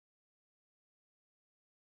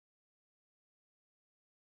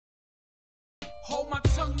Hold my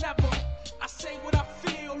tongue never. I say what I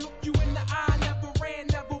feel. Look you in the eye. Never ran,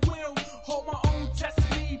 never will. Hold my own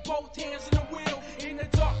destiny. Both hands on the wheel. In the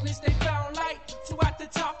darkness they found light. So at the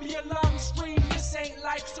top of your lungs scream, this ain't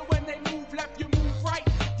life. So when they move left, you move right.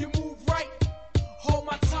 You move right. Hold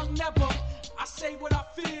my tongue never. I say what I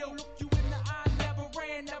feel. Look you in the eye. Never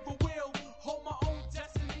ran, never will. Hold my own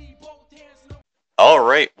destiny. Both hands on the wheel. All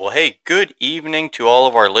right. Well, hey, good evening to all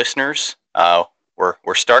of our listeners.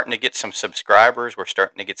 We're starting to get some subscribers. We're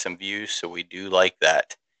starting to get some views, so we do like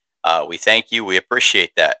that. We thank you. We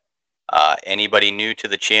appreciate that. Anybody new to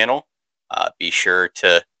the channel, be sure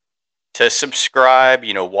to subscribe.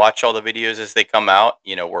 Watch all the videos as they come out.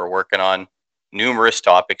 We're working on numerous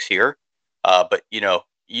topics here, but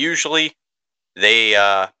usually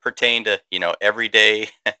they pertain to everyday.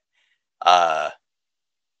 The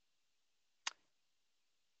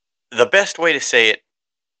best way to say it,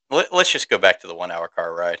 let's just go back to the 1 hour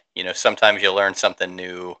car ride. Sometimes you learn something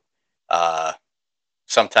new.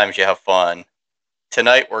 Sometimes you have fun.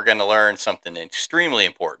 Tonight, we're going to learn something extremely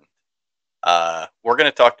important. We're going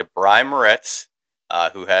to talk to Brian Moretz,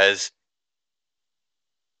 who has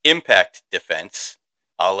Impact Defense.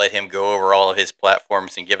 I'll let him go over all of his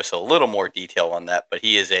platforms and give us a little more detail on that. But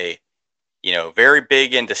he is very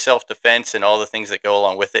big into self-defense and all the things that go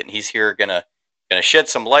along with it. And he's here going to shed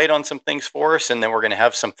some light on some things for us, and then we're going to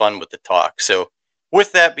have some fun with the talk. So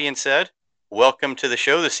with that being said, welcome to the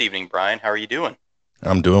show this evening, Brian. How are you doing?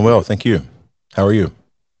 I'm doing well, thank you. How are you?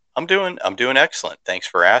 I'm doing excellent. Thanks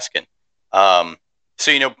for asking. So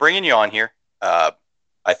bringing you on here, I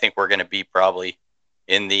think we're going to be probably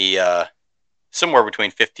in the somewhere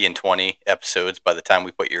between 50 and 20 episodes by the time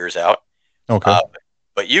we put yours out. Okay.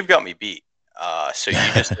 But you've got me beat. So you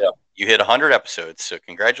just you hit 100 episodes. So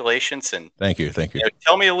congratulations, and Thank you.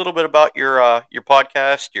 tell me a little bit about your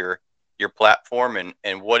podcast, your platform,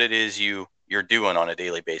 and what it is you're doing on a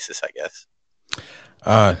daily basis, I guess.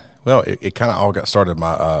 Well, it kind of all got started.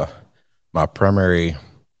 My primary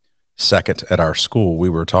second at our school, we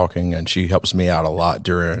were talking, and she helps me out a lot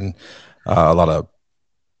during a lot of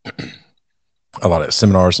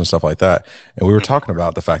seminars and stuff like that. And we were talking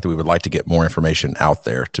about the fact that we would like to get more information out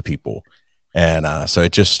there to people. And so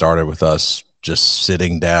it just started with us just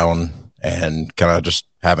sitting down and kind of just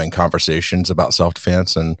having conversations about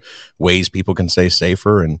self-defense and ways people can stay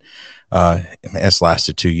safer. And it's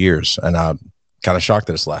lasted 2 years, and I'm kind of shocked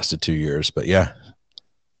that it's lasted 2 years, but yeah.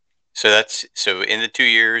 So in the 2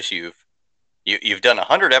 years, you've done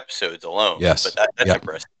 100 episodes alone. Yes. But that's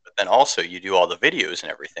impressive. But then also you do all the videos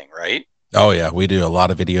and everything, right? Oh yeah, we do a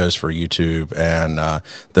lot of videos for YouTube, and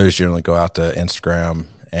those generally go out to Instagram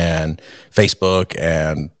and Facebook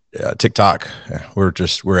and TikTok. We're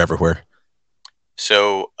everywhere.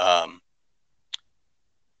 So,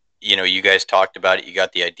 you guys talked about it, you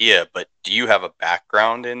got the idea, but do you have a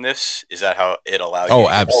background in this? Is that how it allowed you? Oh,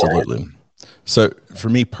 absolutely. So for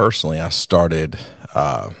me personally, I started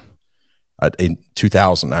in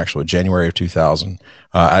 2000, actually, January of 2000.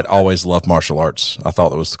 I'd always loved martial arts. I thought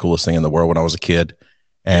that was the coolest thing in the world when I was a kid.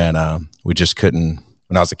 And we just couldn't.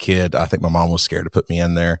 When I was a kid, I think my mom was scared to put me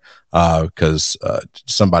in there because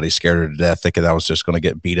somebody scared her to death, thinking I was just going to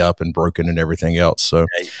get beat up and broken and everything else. So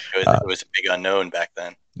it was a big unknown back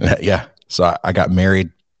then. Yeah. So I got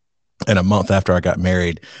married. And a month after I got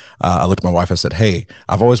married, I looked at my wife. I said, "Hey,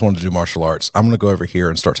 I've always wanted to do martial arts. I'm going to go over here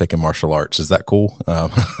and start taking martial arts. Is that cool?" So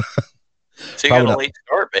you got a late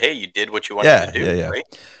start, but hey, you did what you wanted to do, right?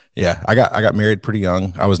 Yeah, I got married pretty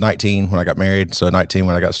young. I was 19 when I got married, so 19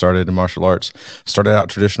 when I got started in martial arts. Started out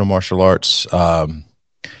traditional martial arts, and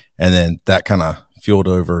then that kind of fueled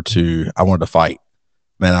over to I wanted to fight.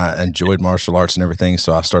 Man, I enjoyed martial arts and everything,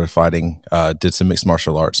 so I started fighting. Did some mixed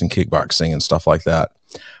martial arts and kickboxing and stuff like that.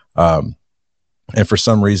 And for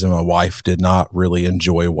some reason, my wife did not really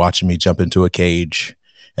enjoy watching me jump into a cage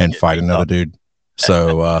and fight another dude.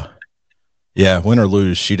 So, yeah, win or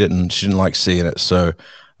lose, she didn't like seeing it. So,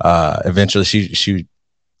 eventually she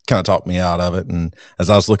kind of talked me out of it. And as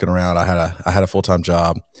I was looking around, I had a full-time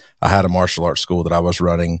job. I had a martial arts school that I was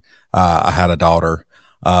running. I had a daughter.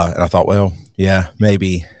 And I thought, well, yeah,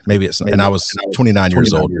 maybe it's, and I was 29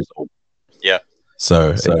 years old. Yeah.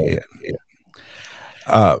 So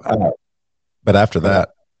yeah. But after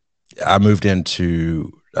that, I moved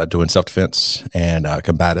into doing self-defense and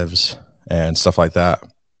combatives and stuff like that.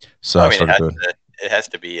 So I started doing. It has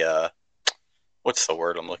to be what's the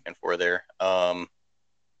word I'm looking for there? My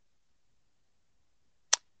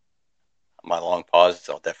long pauses,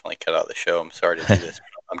 I'll definitely cut out the show. I'm sorry to do this.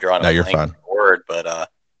 I'm drawing a blank word, but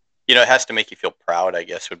it has to make you feel proud, I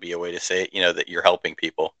guess would be a way to say it, that you're helping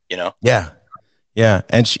people, Yeah.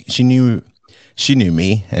 And she knew she knew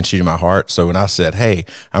me and she knew my heart. So when I said, "Hey,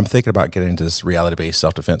 I'm thinking about getting into this reality-based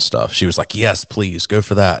self-defense stuff," she was like, "Yes, please go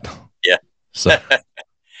for that." Yeah. So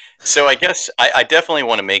So I guess I definitely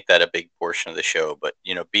want to make that a big portion of the show, but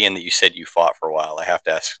being that you said you fought for a while, I have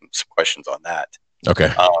to ask some questions on that.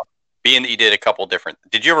 okay. Being that you did a couple different,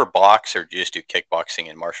 did you ever box or did you just do kickboxing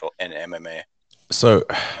and MMA? So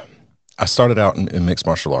I started out in mixed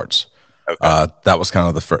martial arts. Okay. That was kind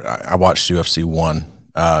of the first. I watched UFC 1.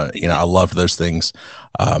 I loved those things.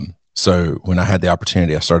 So when I had the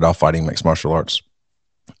opportunity, I started off fighting mixed martial arts.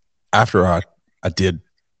 After I did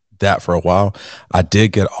that for a while, I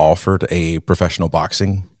did get offered a professional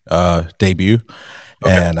boxing debut,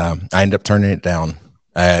 and I ended up turning it down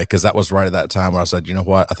because that was right at that time where I said, you know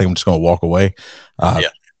what, I think I'm just going to walk away.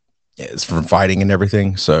 It's from fighting and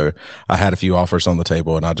everything. So I had a few offers on the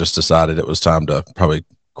table, and I just decided it was time to probably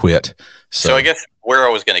quit. So I guess where I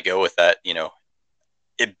was going to go with that,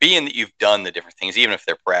 it being that you've done the different things, even if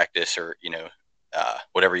they're practice or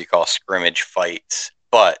whatever you call scrimmage fights,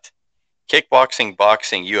 but kickboxing,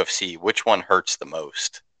 boxing, UFC, which one hurts the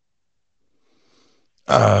most?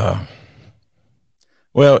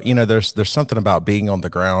 Well, there's something about being on the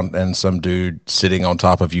ground and some dude sitting on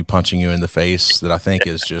top of you punching you in the face that I think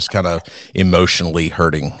is just kind of emotionally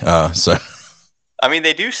hurting. So I mean,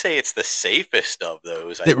 they do say it's the safest of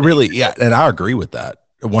those. Yeah, and I agree with that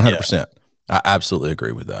 100%. I absolutely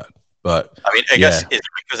agree with that. But I mean, I guess it's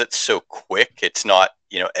because it's so quick. It's not,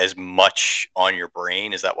 as much on your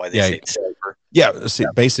brain. Is that why they say it's safer? Yeah. See,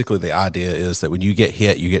 basically the idea is that when you get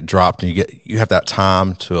hit, you get dropped, and you have that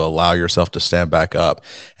time to allow yourself to stand back up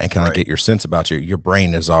and kind of get your sense about you. Your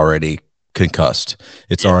brain is already concussed.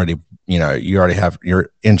 It's already, you're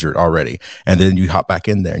injured already. And then you hop back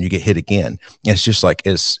in there and you get hit again. And it's just like,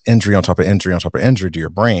 it's injury on top of injury on top of injury to your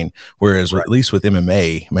brain. Whereas at least with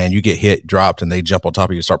MMA, man, you get hit, dropped, and they jump on top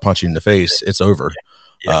of you, start punching you in the face. It's over.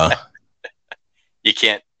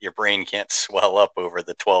 Your brain can't swell up over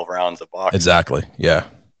the 12 rounds of boxing. Exactly. Yeah.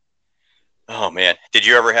 Oh man. Did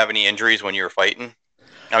you ever have any injuries when you were fighting?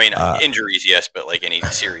 I mean, injuries, yes, but like any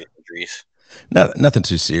serious injuries? No, nothing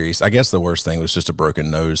too serious. I guess the worst thing was just a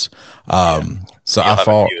broken nose. So I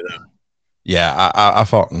fought. I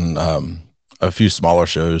fought in a few smaller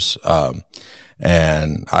shows,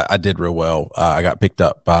 and I did real well. I got picked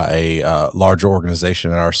up by a larger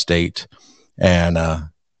organization in our state, and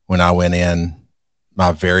when I went in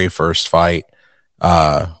my very first fight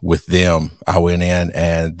with them, I went in,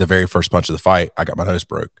 and the very first punch of the fight, I got my nose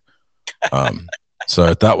broke.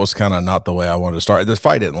 So that was kind of not the way I wanted to start. The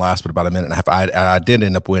fight didn't last but about a minute and a half. I did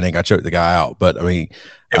end up winning. I choked the guy out, but I mean,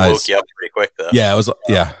 it woke you up pretty quick though. Yeah,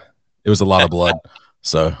 it was a lot of blood.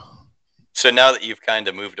 So now that you've kind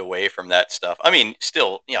of moved away from that stuff, I mean,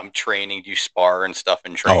 still, I'm training. Do you spar and stuff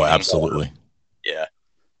and training? Oh, absolutely. Yeah.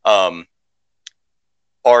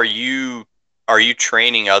 Are you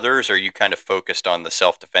training others, or are you kind of focused on the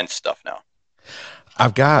self-defense stuff now?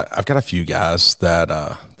 I've got a few guys that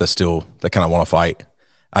kind of want to fight.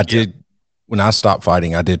 I did when I stopped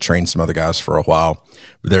fighting. I did train some other guys for a while.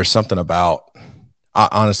 But there's something about.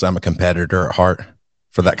 Honestly, I'm a competitor at heart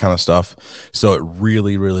for that kind of stuff. So it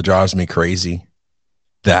really, really drives me crazy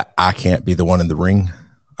that I can't be the one in the ring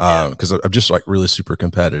because I'm just like really super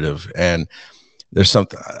competitive. And there's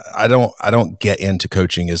something I don't get into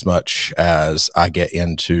coaching as much as I get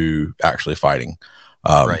into actually fighting.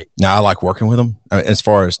 Now I like working with them. As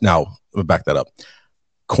far as now, let me back that up.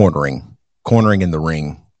 Cornering in the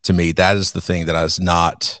ring, to me, that is the thing that I'm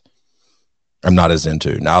not as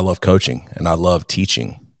into. Now I love coaching and I love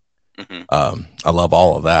teaching. I love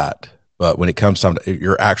all of that. But when it comes time to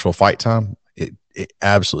your actual fight time, it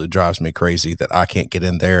absolutely drives me crazy that I can't get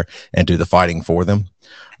in there and do the fighting for them.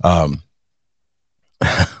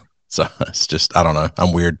 So it's just, I don't know.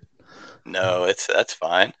 I'm weird. No, that's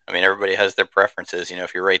fine. I mean, everybody has their preferences.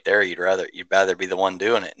 If you're right there, you'd rather be the one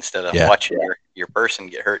doing it instead of watching your person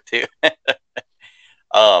get hurt too.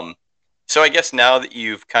 So I guess now that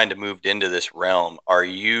you've kind of moved into this realm, are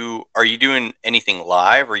you doing anything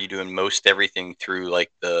live, or are you doing most everything through like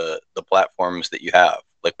the platforms that you have,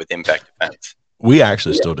 like with Impact Defense? We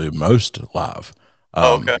actually still do most live.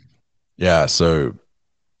 Okay. Yeah. So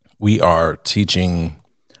we are teaching.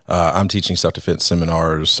 I'm teaching self-defense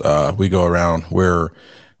seminars. We go around where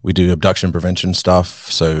we do abduction prevention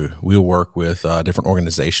stuff. So we'll work with different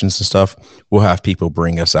organizations and stuff. We'll have people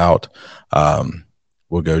bring us out.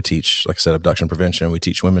 We'll go teach, like I said, abduction prevention. We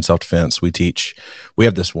teach women's self-defense. We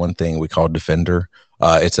have this one thing we call Defender.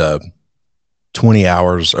 It's a 20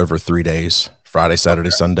 hours over 3 days, Friday,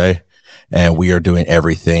 Saturday, Sunday. And we are doing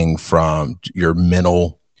everything from your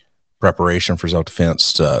mental preparation for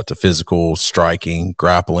self-defense to physical striking,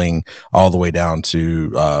 grappling, all the way down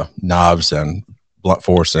to knives and blunt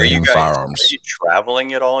force and firearms. Are you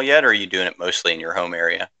traveling at all yet, or are you doing it mostly in your home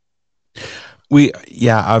area?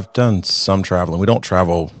 I've done some traveling. We don't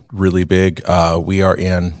travel really big. We are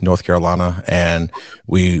in North Carolina, and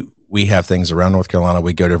we have things around North Carolina.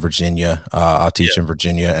 We go to Virginia. I'll teach in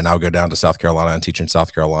Virginia, and I'll go down to South Carolina and teach in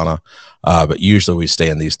South Carolina. But usually we stay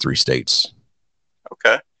in these 3 states.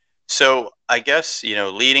 Okay. So I guess,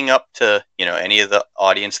 leading up to, any of the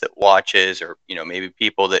audience that watches, or, maybe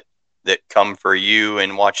people that come for you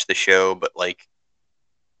and watch the show, but like,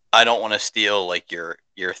 I don't want to steal like your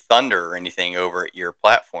thunder or anything over at your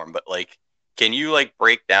platform, but like, can you like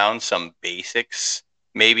break down some basics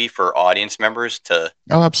maybe for audience members to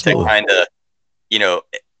absolutely, kind of,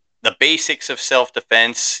 the basics of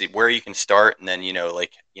self-defense, where you can start, and then,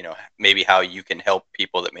 maybe how you can help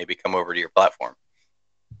people that maybe come over to your platform?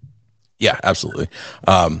 Yeah, absolutely.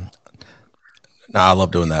 I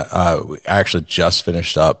love doing that. I actually just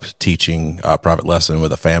finished up teaching a private lesson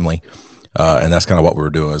with a family. And that's kind of what we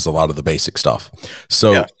were doing, is a lot of the basic stuff.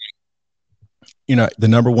 So, the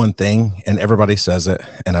number one thing, and everybody says it,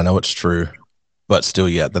 and I know it's true, but still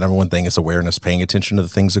yet, the number one thing is awareness, paying attention to the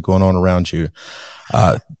things that are going on around you.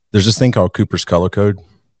 There's this thing called Cooper's Color Code.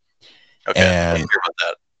 Okay. And hear about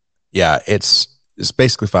that. Yeah, it's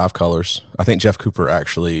basically 5 colors. I think Jeff Cooper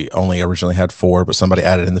actually only originally had 4, but somebody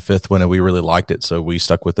added in the 5th one, and we really liked it, so we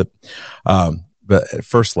stuck with it. But at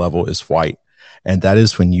first level is white. And that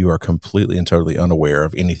is when you are completely and totally unaware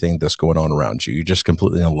of anything that's going on around you. You're just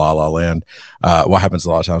completely in la la land. What happens a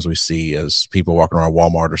lot of times we see is people walking around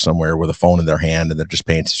Walmart or somewhere with a phone in their hand, and they're just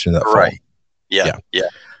paying attention to that phone. Yeah.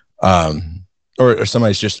 Or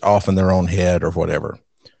somebody's just off in their own head or whatever.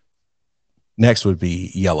 Next would be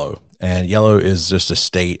yellow. And yellow is just a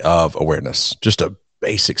state of awareness, just a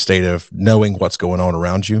basic state of knowing what's going on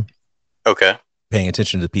around you. Okay. Paying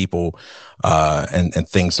attention to people and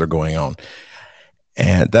things that are going on.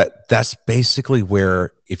 And that's basically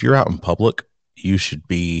where, if you're out in public, you should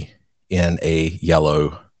be in a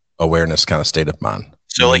yellow awareness kind of state of mind.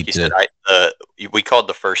 So like you said, we called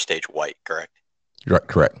the first stage white, correct? Right,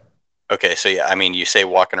 correct. Okay, so yeah, I mean, you say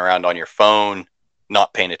walking around on your phone,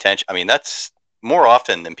 not paying attention. I mean, that's more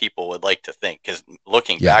often than people would like to think, because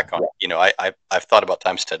looking back on it, I've thought about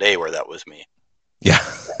times today where that was me. Yeah.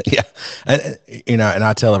 Yeah. And, and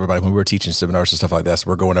I tell everybody when we're teaching seminars and stuff like this,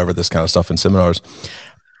 we're going over this kind of stuff in seminars.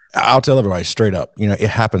 I'll tell everybody straight up, it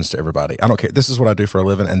happens to everybody. I don't care. This is what I do for a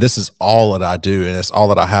living, and this is all that I do. And it's all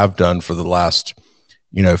that I have done for the last,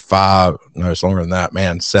 it's longer than that,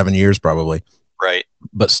 man, 7 years probably. Right.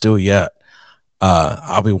 But still yet,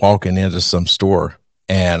 I'll be walking into some store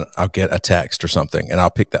and I'll get a text or something, and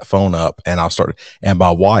I'll pick that phone up and and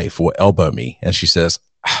my wife will elbow me and she says,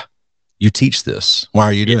 "You teach this. Why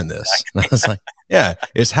are you doing this?" And I was like, yeah,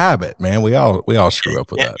 it's habit, man. We all screw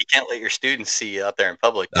up with that. You can't let your students see you out there in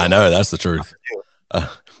public. I know, that's the truth.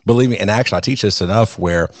 Believe me. And actually I teach this enough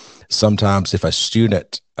where sometimes if a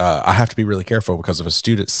student, I have to be really careful, because if a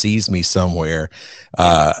student sees me somewhere,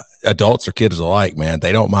 adults or kids alike, man,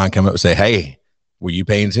 they don't mind coming up and say, "Hey, were you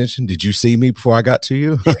paying attention? Did you see me before I got to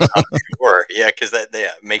you?" Sure. Yeah, because that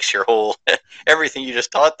makes your whole everything you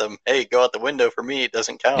just taught them. Hey, go out the window for me. It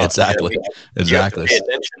doesn't count. Exactly. Exactly. Pay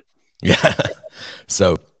attention. Yeah.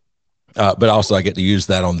 So, but also I get to use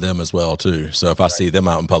that on them as well too. So if I see them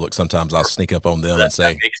out in public, sometimes I'll sneak up on them and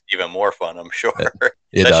say, that makes it even more fun, I'm sure.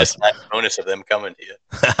 It That's does. just a nice bonus of them coming to you.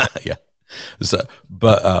 Yeah. So,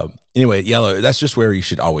 but anyway, yellow, that's just where you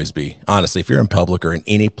should always be. Honestly, if you're in public or in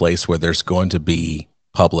any place where there's going to be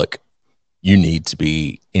public, you need to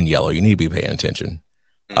be in yellow. You need to be paying attention.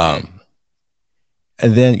 Mm-hmm.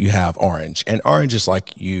 And then you have orange, and orange is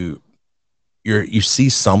like you see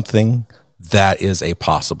something that is a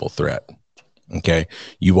possible threat. Okay.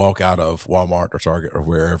 You walk out of Walmart or Target or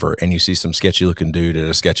wherever, and you see some sketchy looking dude in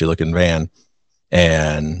a sketchy looking van,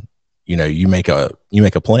 and you make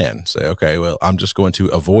a plan. Say, okay, well, I'm just going to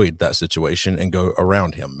avoid that situation and go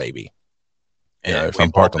around him, maybe. If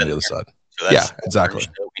I'm parked on the other side. So that's exactly.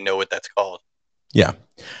 We know what that's called. Yeah.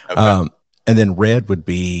 Okay. And then red would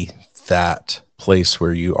be that place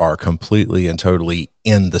where you are completely and totally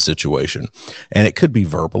in the situation. And it could be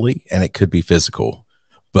verbally and it could be physical.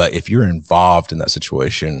 But if you're involved in that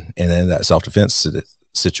situation and in that self-defense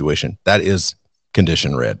situation, that is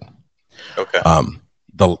condition red. Okay.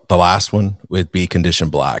 The last one would be condition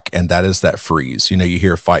black, and that is that freeze. You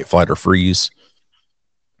hear fight, flight, or freeze.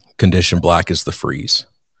 Condition black is the freeze.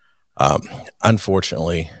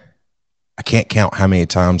 Unfortunately, I can't count how many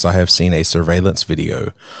times I have seen a surveillance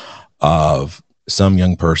video of some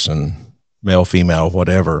young person, male, female,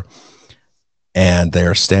 whatever, and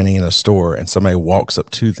they're standing in a store, and somebody walks up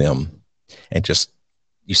to them, and just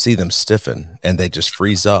you see them stiffen, and they just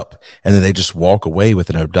freeze up, and then they just walk away with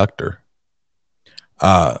an abductor.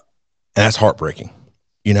 And that's heartbreaking.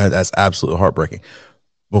 That's absolutely heartbreaking.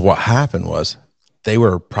 But what happened was they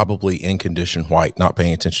were probably in condition white, not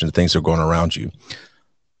paying attention to things that are going around you.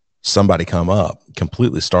 Somebody come up,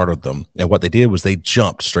 completely startled them. And what they did was they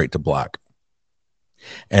jumped straight to black.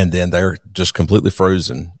 And then they're just completely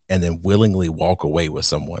frozen and then willingly walk away with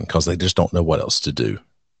someone because they just don't know what else to do.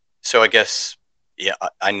 So I guess, yeah,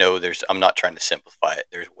 I know I'm not trying to simplify it.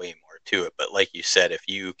 There's way more to it. But like you said, if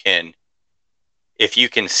you can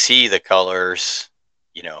see the colors,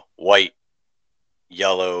 white,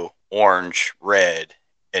 yellow, orange, red,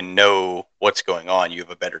 and know what's going on, you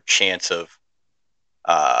have a better chance of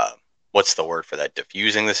what's the word for that?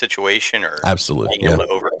 Diffusing the situation, or absolutely being able to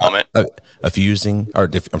overcome it. Diffusing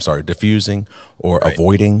or Right.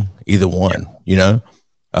 avoiding, either one. Yeah.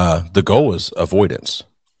 The goal is avoidance.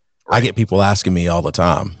 Right. I get people asking me all the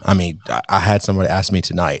time. I mean, I had somebody ask me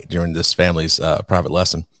tonight during this family's private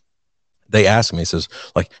lesson. They asked me, says,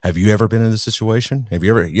 like, have you ever been in this situation? Have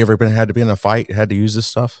you ever had to be in a fight, had to use this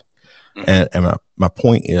stuff? Mm-hmm. And my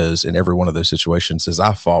point is, in every one of those situations, is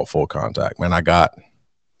I fought full contact. Man, I got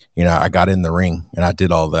in the ring and I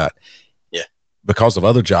did all that. Yeah. Because of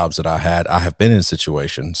other jobs that I have been in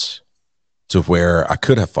situations to where I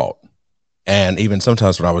could have fought. And even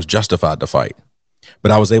sometimes when I was justified to fight.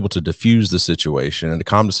 But I was able to diffuse the situation and to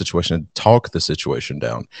calm the situation and talk the situation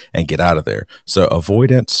down and get out of there. So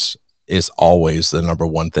avoidance is always the number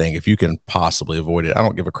one thing. If you can possibly avoid it, I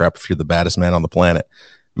don't give a crap if you're the baddest man on the planet.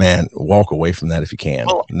 Man, walk away from that if you can.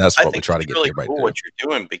 Well, and that's what we try to get really cool what you're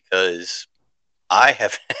doing, because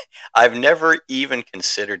I've never even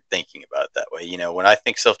considered thinking about it that way. When I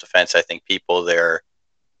think self-defense, I think people, they're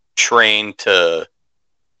trained to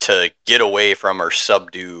get away from or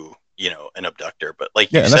subdue, an abductor. But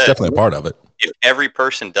like you said, that's definitely a part of it. If every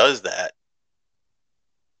person does that,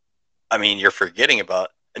 I mean, you're forgetting about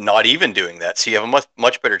not even doing that. So you have a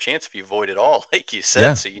much better chance if you avoid it all, like you said.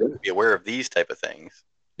 Yeah. So you need to be aware of these type of things.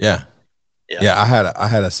 Yeah. I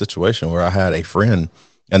had a situation where I had a friend,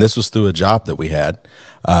 and this was through a job that we had.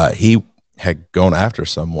 He had gone after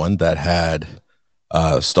someone that had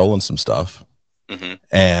stolen some stuff. Mm-hmm.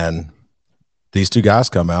 And these two guys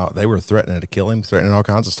come out. They were threatening to kill him, threatening all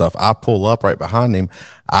kinds of stuff. I pull up right behind him.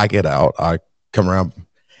 I get out. I come around,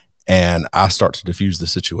 and I start to diffuse the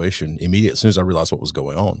situation immediately as soon as I realized what was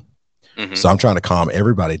going on. Mm-hmm. So I'm trying to calm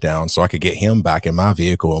everybody down so I could get him back in my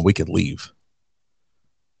vehicle and we could leave.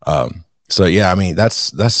 So yeah, I mean,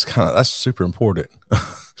 that's super important.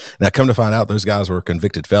 Now, come to find out, those guys were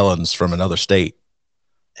convicted felons from another state.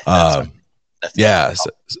 Yeah,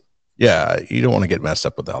 you don't want to get messed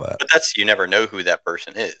up with all that. But you never know who that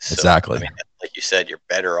person is. So, exactly. I mean, like you said, you're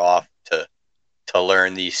better off to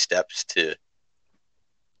learn these steps to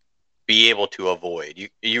be able to avoid.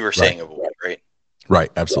 You were saying avoid, right?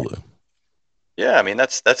 Right, absolutely. Yeah, I mean,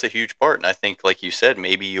 that's a huge part, and I think, like you said,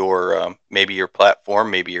 maybe your platform,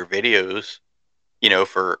 maybe your videos,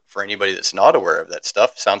 for anybody that's not aware of that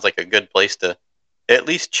stuff, sounds like a good place to at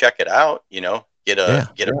least check it out. Get a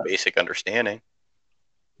basic understanding.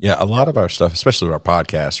 Yeah, a lot of our stuff, especially our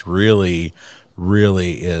podcast, really,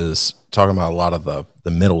 really is talking about a lot of the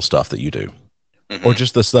mental stuff that you do, mm-hmm. or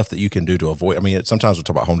just the stuff that you can do to avoid. I mean, sometimes we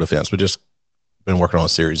talk about home defense. We just been working on a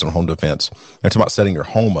series on home defense. And it's about setting your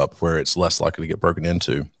home up where it's less likely to get broken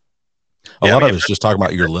into. A lot of it's just talking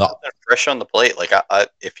about your fresh on the plate. Like,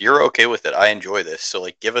 if you're okay with it, I enjoy this. So,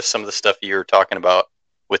 like, give us some of the stuff you're talking about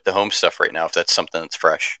with the home stuff right now, if that's something that's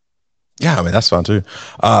fresh. Yeah, I mean, that's fine too.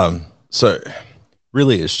 So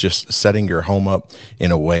really, it's just setting your home up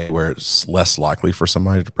in a way where it's less likely for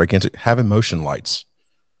somebody to break into. Having motion lights,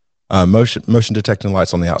 motion detecting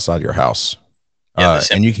lights on the outside of your house,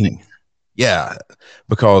 and you can. Yeah,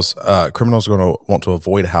 because criminals are going to want to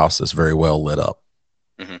avoid a house that's very well lit up.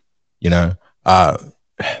 Mm-hmm.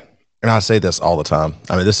 And I say this all the time.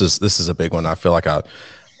 I mean, this is a big one. I feel like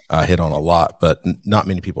I hit on a lot, but not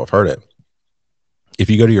many people have heard it. If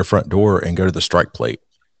you go to your front door and go to the strike plate,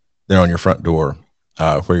 there on your front door,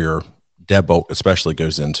 where your deadbolt especially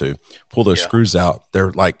goes into, pull those screws out.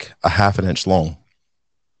 They're like a half an inch long.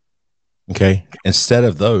 Okay, instead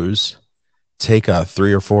of those, take a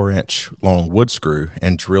 3 or 4 inch long wood screw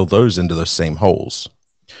and drill those into those same holes.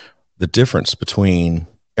 The difference between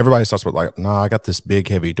everybody talks about, like, I got this big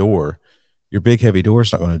heavy door. Your big heavy door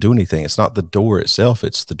is not going to do anything. It's not the door itself.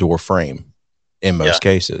 It's the door frame in most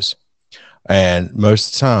cases. And most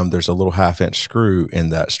of the time there's a little 1/2 inch screw in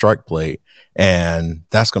that strike plate, and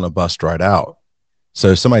that's going to bust right out. So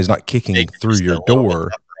if somebody's not kicking through your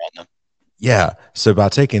door. Yeah. So by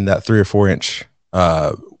taking that 3 or 4 inch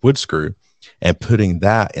wood screw and putting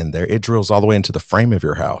that in there, it drills all the way into the frame of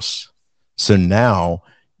your house. So now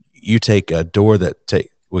you take a door that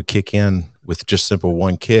would kick in with just simple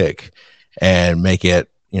one kick and make it,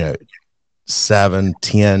 7,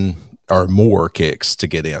 10 or more kicks to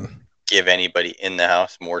get in. Give anybody in the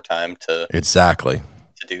house more time to Exactly.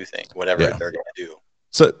 do things, whatever Yeah. they're going to do.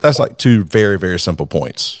 So that's like two very, very simple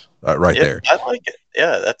points right there. I like it.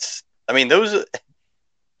 Yeah, those.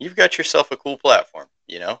 You've got yourself a cool platform.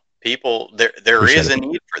 People there Appreciate is it. a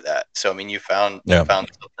need for that. So I mean, you found Yeah.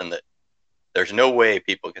 something that there's no way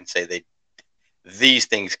people can say these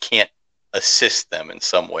things can't assist them in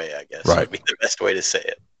some way. I guess Right. would be the best way to say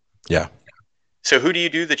it. Yeah. So who do you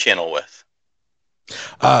do the channel with?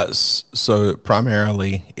 So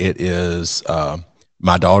primarily it is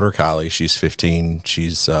my daughter Kylie. She's 15.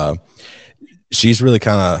 She's really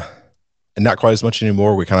kind of not quite as much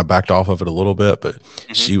anymore. We kind of backed off of it a little bit, but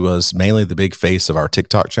she was mainly the big face of our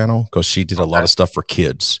TikTok channel because she did a lot of stuff for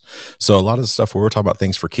kids. So a lot of the stuff where we're talking about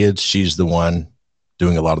things for kids, she's the one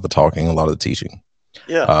doing a lot of the talking, a lot of the teaching.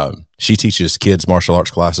 Yeah. She teaches kids martial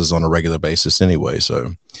arts classes on a regular basis anyway,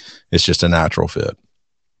 so it's just a natural fit.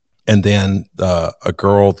 And then a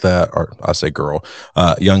girl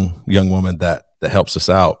young woman that helps us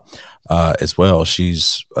out as well.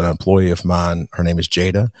 She's an employee of mine. Her name is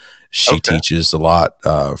Jada. She teaches a lot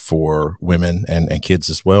for women and kids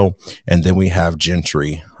as well. And then we have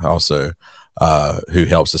Gentry also, who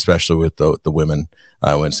helps especially with the women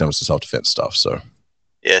when it comes to self-defense stuff. So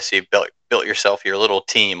yeah, so you built yourself your little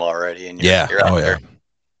team already, and you're out there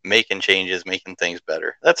making changes, making things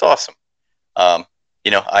better. That's awesome. I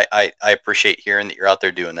appreciate hearing that you're out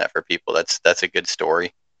there doing that for people. That's a good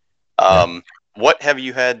story. What have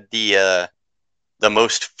you had the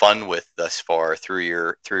most fun with thus far through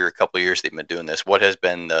your couple of years that you've been doing this? What has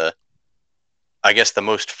been the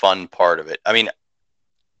most fun part of it? I mean,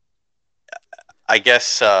 I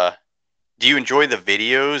guess, do you enjoy the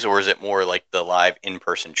videos, or is it more like the live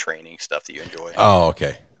in-person training stuff that you enjoy? Oh,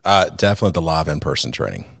 okay. Definitely the live in-person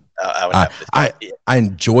training. I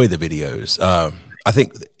enjoy the videos. I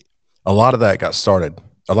think a lot of that got started.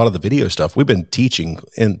 A lot of the video stuff we've been teaching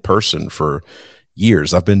in person for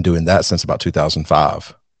years. I've been doing that since about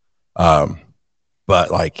 2005.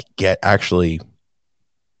 But like getting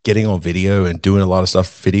on video and doing a lot of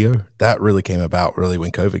stuff video, that really came about really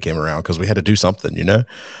when COVID came around because we had to do something,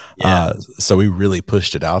 Yeah. So we really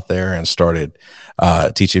pushed it out there and started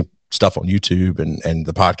teaching stuff on YouTube and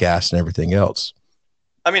the podcast and everything else.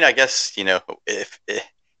 I mean, I guess, if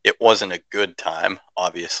it wasn't a good time,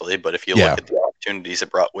 obviously, but if you look at the opportunities it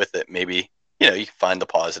brought with it, maybe, you can find the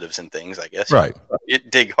positives in things, I guess. Right. You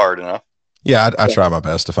dig hard enough. Yeah, I try my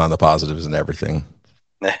best to find the positives in everything.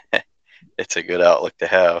 It's a good outlook to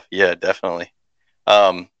have. Yeah, definitely.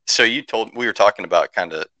 So we were talking about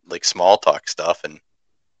kind of like small talk stuff and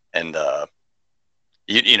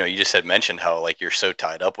you just had mentioned how like you're so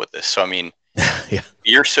tied up with this. So, I mean,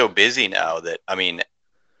 you're so busy now that, I mean,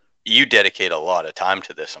 you dedicate a lot of time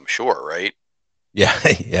to this, I'm sure, right? Yeah.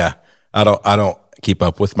 Yeah. I don't keep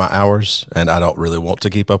up with my hours, and I don't really want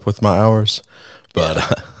to keep up with my hours, but,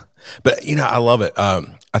 I love it. I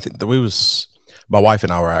think that my wife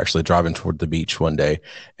and I were actually driving toward the beach one day,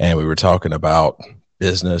 and we were talking about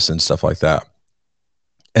business and stuff like that.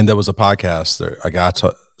 And there was a podcast that a guy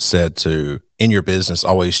said in your business,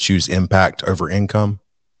 always choose impact over income.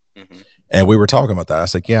 Mm-hmm. And we were talking about that. I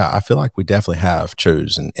was like, yeah, I feel like we definitely have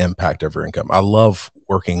chosen impact over income. I love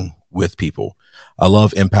working with people. I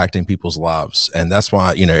love impacting people's lives. And that's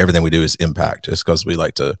why, everything we do is impact. It's because we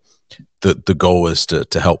like the goal is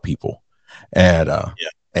to help people. And,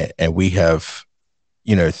 and we have,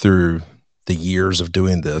 through the years of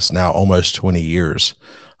doing this now, almost 20 years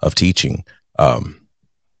of teaching,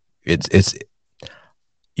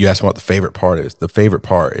 you asked me what the favorite part is. The favorite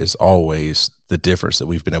part is always the difference that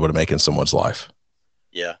we've been able to make in someone's life.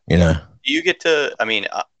 Yeah. Do you get to, I mean,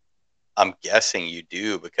 I'm guessing you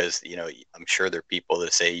do because, I'm sure there are people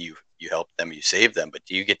that say you helped them, you saved them, but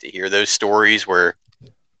do you get to hear those stories where,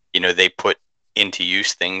 they put into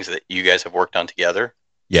use things that you guys have worked on together?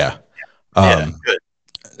 Yeah. Good.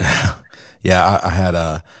 Yeah. I had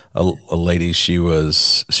a lady, she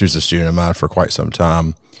was a student of mine for quite some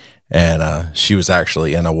time. And she was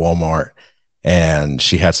actually in a Walmart, and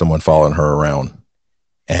she had someone following her around,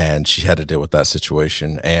 and she had to deal with that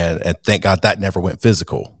situation. And thank God that never went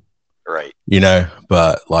physical. Right.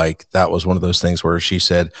 But like that was one of those things where she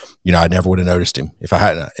said, I never would have noticed him if I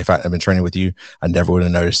hadn't been training with you. I never would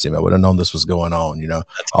have noticed him. I would have known this was going on.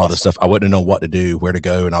 All this stuff. I wouldn't have known what to do, where to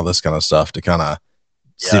go, and all this kind of stuff to kind of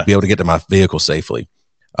be able to get to my vehicle safely.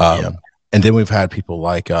 And then we've had people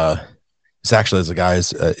like it's actually as a guy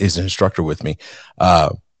is an instructor with me.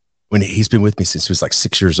 When he's been with me since he was like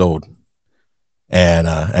 6 years old, and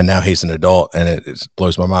now he's an adult, and it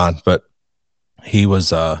blows my mind. But he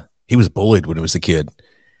was bullied when he was a kid,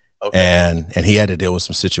 Okay. and he had to deal with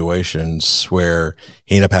some situations where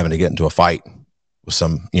he ended up having to get into a fight with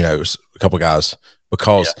some, a couple guys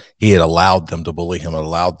because he had allowed them to bully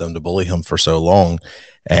him, for so long,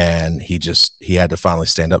 and he had to finally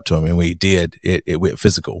stand up to him, and when he did, it went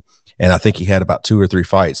physical, and I think he had about 2 or 3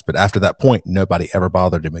 fights, but after that point, nobody ever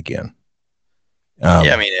bothered him again.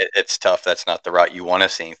 I mean, it's tough. That's not the route you want to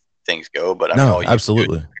see things go, but I mean, all you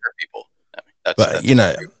absolutely. do is hurt people. I mean,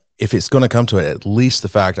 that's if it's going to come to it, at least the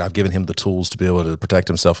fact I've given him the tools to be able to protect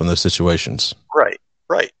himself in those situations. Right.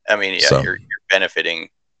 I mean, you're benefiting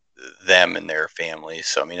them and their families.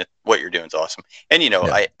 So, I mean, what you're doing is awesome. And,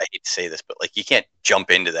 I hate to say this, but like, you can't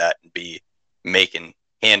jump into that and be making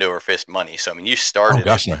hand over fist money. So, I mean, you started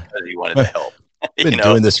because you wanted to help. Been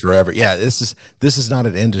doing this forever. Yeah, this is not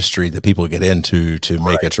an industry that people get into to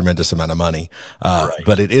make a tremendous amount of money,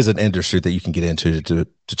 but it is an industry that you can get into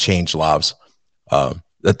to change lives.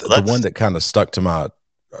 The one that kind of stuck to my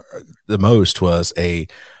the most was a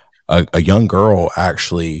young girl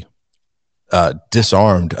actually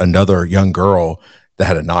disarmed another young girl that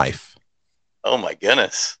had a knife. Oh my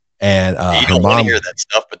goodness! And you don't want to hear that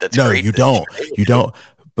stuff, but that's great. You don't.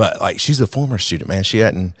 But like, she's a former student, man.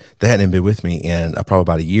 They hadn't been with me in probably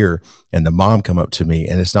about a year. And the mom come up to me,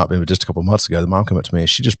 and it's not been just a couple of months ago. The mom come up to me, and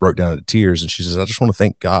she just broke down into tears, and she says, "I just want to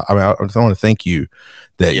thank God. I mean, I want to thank you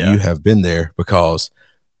that you have been there because,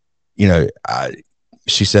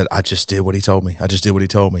 she said, I just did what he told me.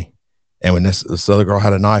 And when this other girl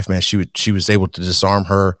had a knife, man, she was able to disarm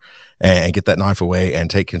her and get that knife away and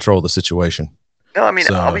take control of the situation." No, I mean,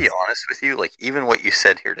 I'll be honest with you. Like, even what you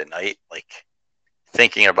said here tonight, like,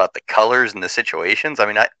 thinking about the colors and the situations. I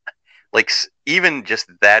mean, even just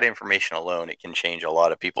that information alone, it can change a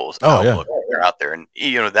lot of people's outlook when they're out there. And,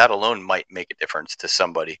 that alone might make a difference to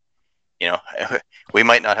somebody. We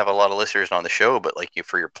might not have a lot of listeners on the show, but like,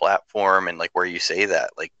 for your platform and like where you say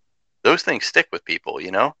that, like, those things stick with people,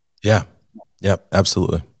 Yeah. Yep.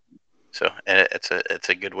 Absolutely. So, and it's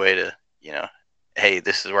a good way to, hey,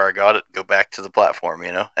 this is where I got it. Go back to the platform,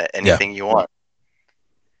 anything you want.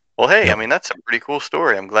 Well, hey, I mean, that's a pretty cool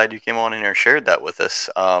story. I'm glad you came on in here and shared that with us.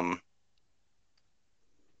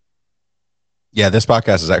 Yeah, this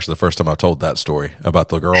podcast is actually the first time I told that story about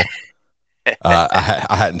the girl. I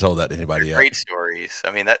hadn't told that to anybody yet. Great stories.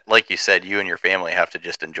 I mean, that, like you said, you and your family have to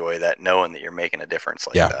just enjoy that, knowing that you're making a difference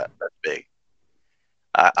like that. That's big.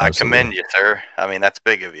 I commend you, sir. I mean, that's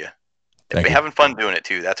big of you. And having fun doing it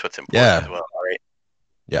too. That's what's important as well, right?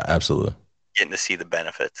 Yeah, absolutely. Getting to see the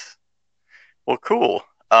benefits. Well, cool.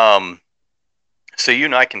 So you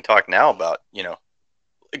and I can talk now about,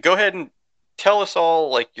 go ahead and tell us all,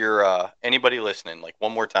 like, your anybody listening, like,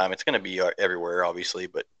 one more time. It's going to be everywhere, obviously,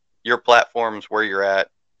 but your platforms, where you're at,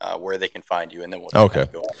 where they can find you, and then we'll go on.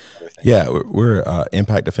 Yeah, we're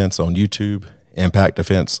Impact Defense on YouTube, Impact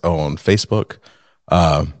Defense on Facebook,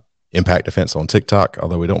 Impact Defense on TikTok,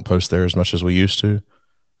 although we don't post there as much as we used to.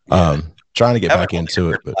 Trying to get back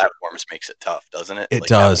into it, but platforms makes it tough, doesn't it? It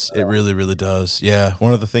does. It really, really does. Yeah.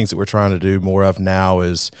 One of the things that we're trying to do more of now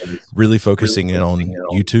is really focusing in on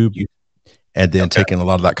YouTube, and then taking a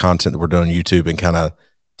lot of that content that we're doing on YouTube and kind of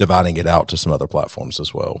dividing it out to some other platforms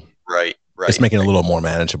as well. Right. It's making it a little more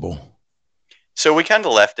manageable. So we kind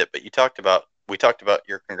of left it, but we talked about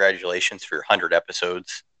your congratulations for your 100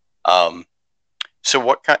 episodes.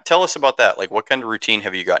 So tell us about that. Like, what kind of routine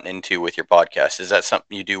have you gotten into with your podcast? Is that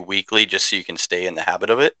something you do weekly just so you can stay in the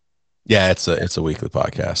habit of it? Yeah, it's a weekly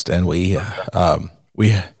podcast, and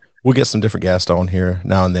we'll get some different guests on here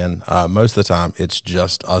now and then. Most of the time, it's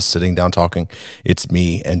just us sitting down talking. It's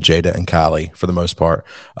me and Jada and Kylie for the most part.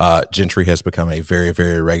 Gentry has become a very,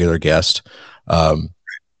 very regular guest. And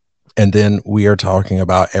then we are talking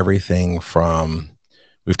about everything from,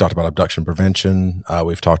 we've talked about abduction prevention.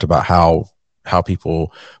 We've talked about how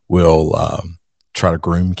people will try to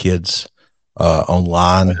groom kids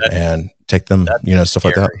online and take them, stuff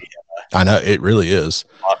like that. I know, it really is.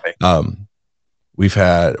 We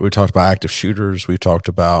talked about active shooters. We've talked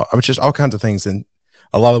about just all kinds of things. And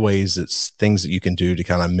a lot of ways, it's things that you can do to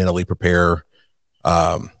kind of mentally prepare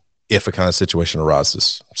if a kind of situation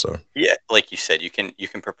arises. So yeah, like you said, you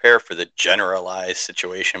can prepare for the generalized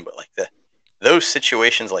situation, but like those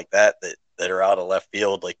situations like that are out of left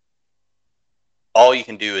field, like, all you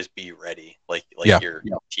can do is be ready, like you're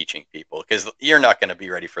teaching people, because you're not going to be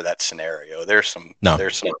ready for that scenario. There's some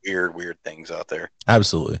weird things out there.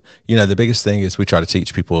 Absolutely. The biggest thing is we try to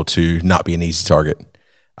teach people to not be an easy target.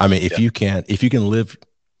 I mean, if you can live,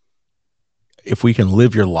 if we can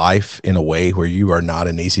live your life in a way where you are not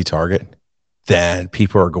an easy target, then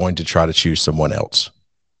people are going to try to choose someone else.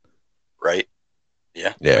 Right.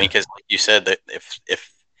 Yeah. Yeah. I mean, because like you said, that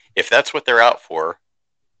if that's what they're out for,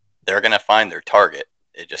 they're going to find their target.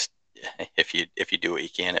 It just, if you do what you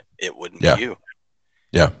can, it wouldn't be you.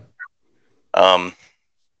 Yeah. I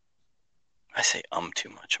say too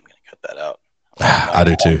much. I'm going to cut that out. I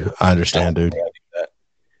do too. I understand, dude.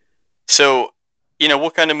 So,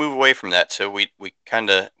 we'll kind of move away from that. So we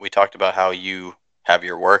talked about how you have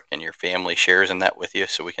your work and your family shares in that with you.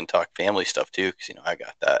 So we can talk family stuff too. Cause I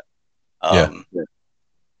got that.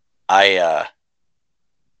 I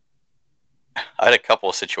had a couple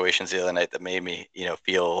of situations the other night that made me,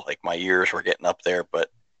 feel like my ears were getting up there,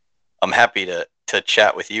 but I'm happy to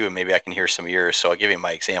chat with you and maybe I can hear some of yours. So I'll give you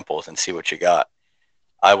my examples and see what you got.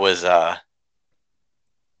 I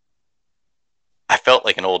felt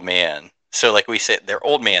like an old man. So like we said, they're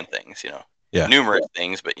old man things, numerous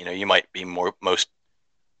things, but you might be most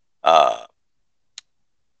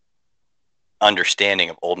understanding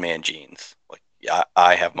of old man jeans. Like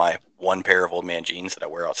I have my one pair of old man jeans that I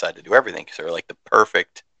wear outside to do everything because they're like the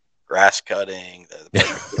perfect grass cutting, the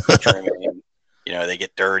perfect trimming. They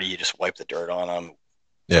get dirty, you just wipe the dirt on them,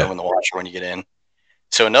 throw them in the washer when you get in.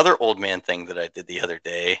 So another old man thing that I did the other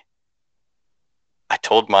day, I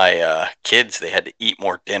told my kids they had to eat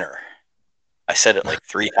more dinner. I said it like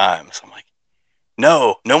 3 times. I'm like,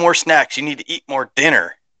 no more snacks. You need to eat more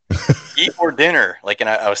dinner. Eat more dinner. Like, and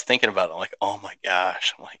I was thinking about it. I'm like, oh my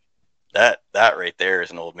gosh. I'm like, that right there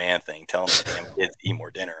is an old man thing. Telling the damn kids to eat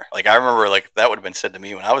more dinner. Like, I remember, like, if that would have been said to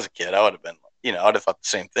me when I was a kid, I would have been, I would have thought the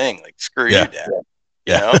same thing. Like, screw you, Dad.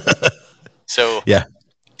 You know? So,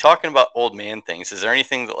 talking about old man things, is there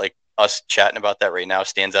anything that, like, us chatting about that right now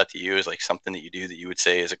stands out to you as, like, something that you do that you would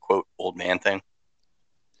say is a, quote, old man thing?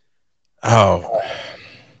 Oh,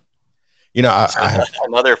 I have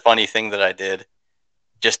another funny thing that I did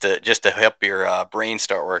just to help your brain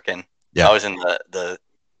start working. Yeah. I was in the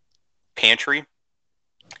pantry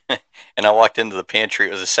and I walked into the pantry.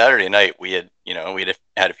 It was a Saturday night. We had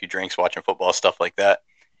had a few drinks, watching football, stuff like that.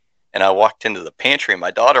 And I walked into the pantry and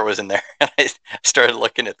my daughter was in there and I started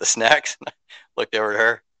looking at the snacks and I looked over at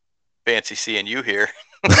her. Fancy seeing you here.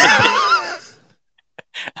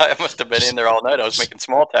 I must have been in there all night. I was making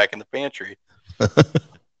small talk in the pantry.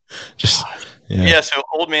 So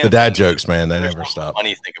old man. The dad jokes, man, they never stop.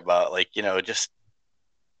 Funny thing about, like, just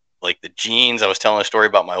like the jeans. I was telling a story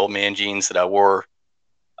about my old man jeans that I wore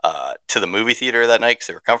to the movie theater that night because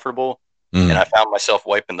they were comfortable. And I found myself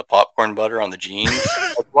wiping the popcorn butter on the jeans.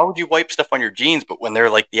 Like, why would you wipe stuff on your jeans? But when they're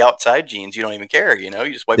like the outside jeans, you don't even care. You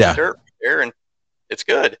just wipe the dirt there and it's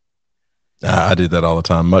good. I do that all the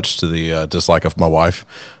time, much to the dislike of my wife.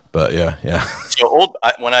 But yeah. So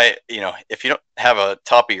if you don't have a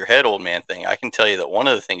top of your head old man thing, I can tell you that one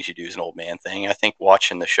of the things you do is an old man thing. I think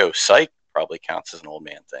watching the show Psych probably counts as an old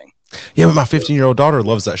man thing. Yeah, but my 15-year-old daughter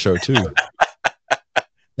loves that show too.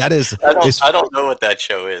 That is, I don't know what that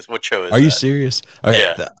show is. What show is? Are you serious? Okay,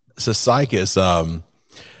 yeah. So Psych is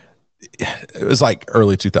it was like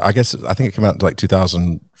early 2000. I think it came out in like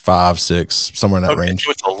 2005, 6, somewhere in that range.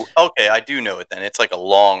 So I do know it then. It's like a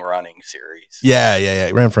long running series. Yeah.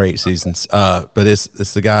 It ran for 8 seasons. But it's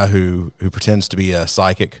the guy who pretends to be a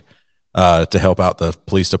psychic to help out the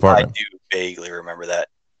police department. I do vaguely remember that.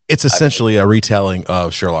 It's essentially a retelling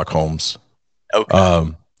of Sherlock Holmes.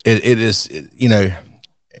 Okay. It is,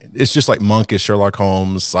 it's just like Monk is Sherlock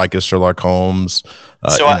Holmes, Psych is Sherlock Holmes.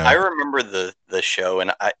 I remember the show,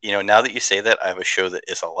 and I now that you say that, I have a show that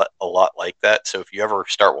is a lot like that. So if you ever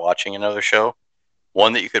start watching another show,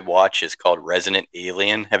 one that you could watch is called Resident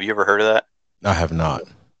Alien. Have you ever heard of that? I have not.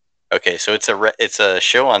 Okay, so it's a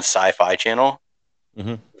show on Sci-Fi Channel,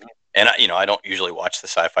 and I don't usually watch the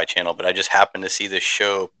Sci-Fi Channel, but I just happened to see this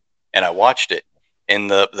show, and I watched it. And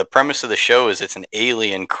the premise of the show is it's an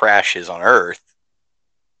alien crashes on Earth,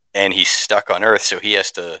 and he's stuck on Earth, so he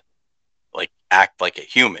has to like act like a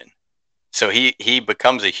human. So he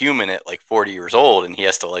becomes a human at like 40 years old, and he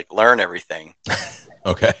has to like learn everything.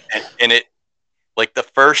 Okay. And it, like, the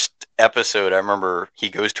first episode, I remember he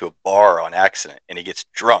goes to a bar on accident and he gets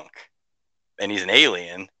drunk, and he's an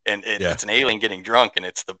alien, and it's an alien getting drunk, and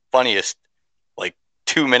it's the funniest like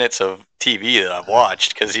 2 minutes of TV that I've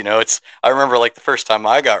watched, because I remember like the first time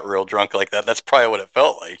I got real drunk like that. That's probably what it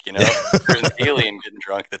felt like. There's an alien getting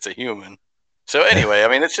drunk that's a human. So anyway, I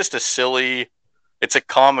mean, it's just it's a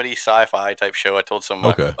comedy sci-fi type show. I told some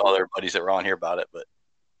of my other buddies that were on here about it, but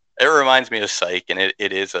it reminds me of Psych, and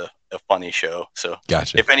it is a funny show. So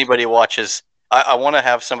gotcha. If anybody watches, I want to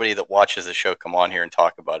have somebody that watches the show come on here and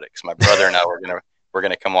talk about it, because my brother and I were going to we're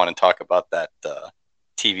gonna come on and talk about that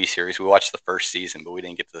TV series. We watched the first season, but we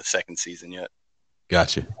didn't get to the second season yet.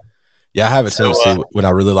 Gotcha. Yeah, I have a tendency when I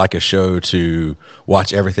really like a show to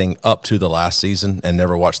watch everything up to the last season and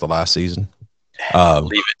never watch the last season.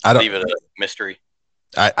 Leave it a mystery.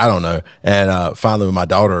 I don't know. And finally, with my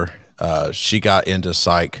daughter, she got into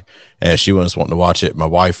psych and she was wanting to watch it. My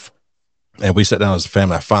wife and we sat down as a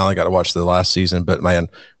family. I finally got to watch the last season. But man,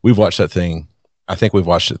 we've watched that thing. I think we've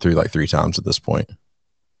watched it through like 3 times at this point.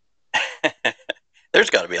 There's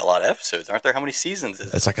got to be a lot of episodes, aren't there? How many seasons is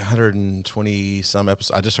it? It's like 120 some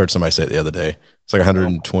episodes. I just heard somebody say it the other day. It's like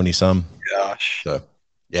 120 some. Gosh. So,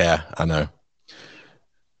 yeah, I know.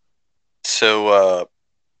 So,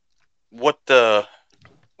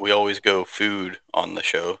 we always go food on the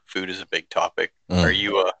show. Food is a big topic. Do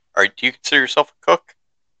you consider yourself a cook?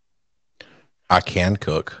 I can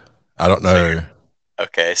cook. I don't know.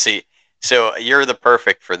 Okay. See, so you're the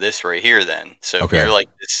perfect for this right here then. So if you're like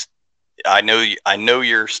this, I know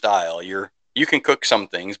your style. You can cook some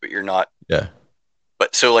things, but you're not. Yeah.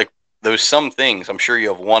 But so like those some things, I'm sure you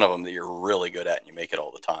have one of them that you're really good at and you make it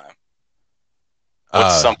all the time.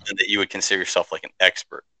 What's something that you would consider yourself like an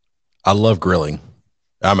expert? I love grilling.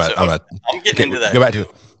 I'm getting into that.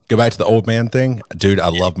 Go back to the old man thing, dude. I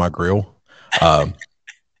love my grill.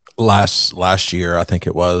 Last year, I think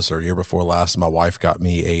it was, or year before last, my wife got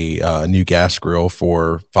me a new gas grill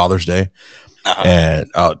for Father's Day, and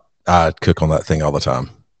I cook on that thing all the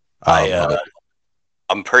time.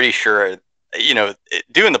 I'm pretty sure,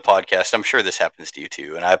 doing the podcast, I'm sure this happens to you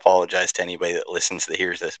too, and I apologize to anybody that listens that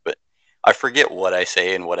hears this, but I forget what I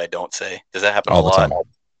say and what I don't say. Does that happen all the time?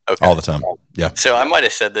 Okay. All the time. Yeah. So I might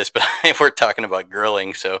have said this, but we're talking about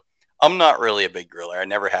grilling. So I'm not really a big griller. I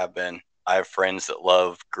never have been. I have friends that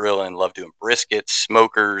love grilling, love doing briskets,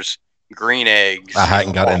 smokers, green eggs. I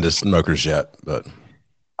hadn't got into smokers yet, but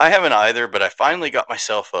I haven't either. But I finally got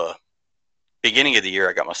myself beginning of the year.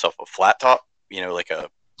 I got myself a flat top. Like a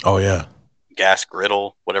gas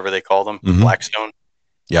griddle, whatever they call them, Blackstone.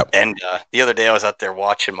 Yep. And the other day I was out there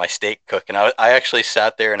watching my steak cook, and I actually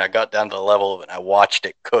sat there and I got down to the level of it. And I watched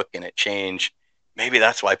it cook, and it changed. Maybe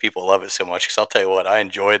that's why people love it so much. Because I'll tell you what, I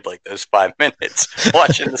enjoyed like those 5 minutes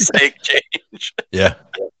watching the steak change. Yeah,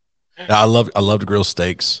 I love to grill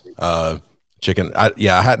steaks, chicken. I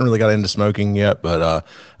hadn't really got into smoking yet, but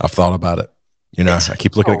I've thought about it. I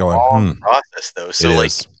keep looking at it going. Process though. So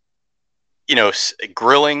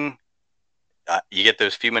grilling. You get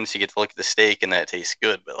those few minutes, you get to look at the steak, and that tastes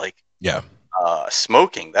good. But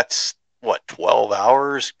smoking, that's what 12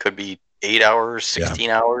 hours, could be 8 hours, 16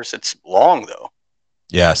 hours. It's long though.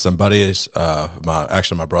 Yeah, some buddies,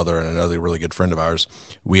 my brother and another really good friend of ours,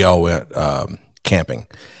 we all went camping,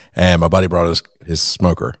 and my buddy brought his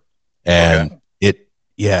smoker, and he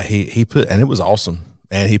put, and it was awesome,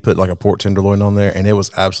 and he put like a pork tenderloin on there, and it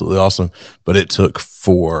was absolutely awesome, but it took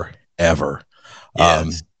forever.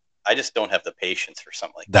 Yes. I just don't have the patience for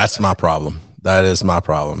something like that. That's my problem. That is my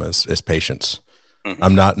problem is patience. Mm-hmm.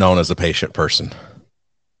 I'm not known as a patient person.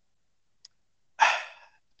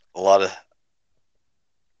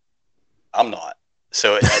 I'm not.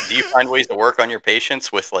 So do you find ways to work on your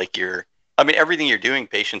patience with like everything you're doing,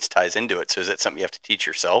 patience ties into it. So is that something you have to teach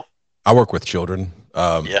yourself? I work with children.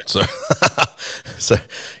 So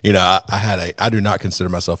I do not consider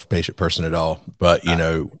myself a patient person at all, but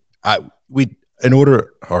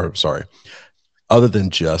other than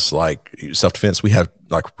just like self-defense, we have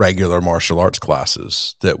like regular martial arts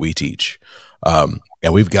classes that we teach. And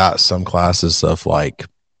we've got some classes of like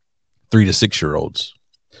 3 to 6 year olds.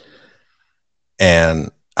 And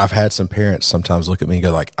I've had some parents sometimes look at me and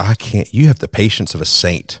go like, you have the patience of a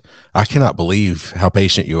saint. I cannot believe how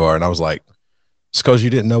patient you are. And I was like, it's because you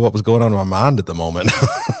didn't know what was going on in my mind at the moment.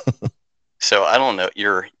 So I don't know.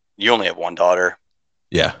 You only have one daughter.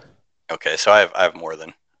 Yeah. Okay. So I have more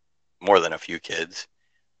than a few kids,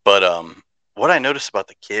 but what I notice about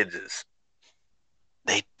the kids is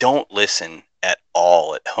they don't listen at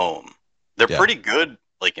all at home. They're pretty good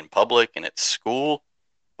like in public and at school,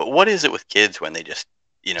 but what is it with kids when they just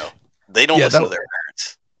they don't listen to their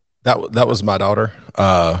parents? That was my daughter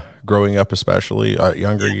growing up, especially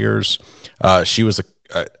younger years. She was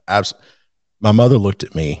my mother looked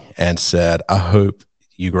at me and said, I hope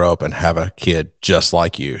you grow up and have a kid just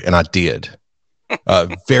like you. And I did.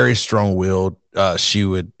 Very strong-willed. She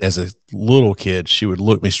would, as a little kid, she would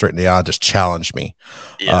look me straight in the eye and just challenge me.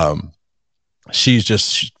 Yeah.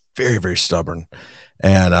 She's very, very stubborn,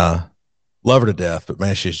 and love her to death. But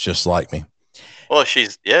man, she's just like me. Well, she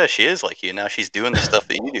is like you. Now she's doing the stuff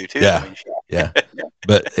that you do too. Yeah, yeah.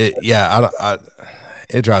 But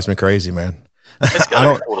it drives me crazy, man. It's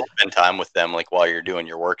gotta be cool to spend time with them, like while you're doing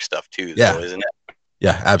your work stuff too, though, isn't it?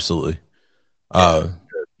 Yeah, absolutely. Yeah.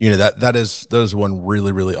 That is one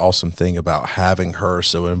really, really awesome thing about having her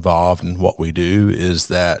so involved in what we do is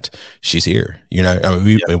that she's here. I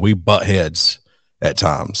mean, Yeah. we butt heads at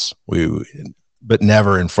times. But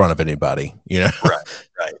never in front of anybody. Right.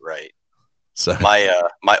 Right. Right. So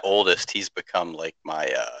My oldest, he's become like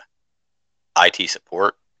my IT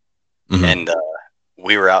support, mhm. and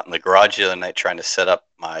we were out in the garage the other night trying to set up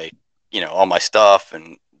my, all my stuff,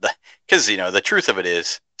 and because the truth of it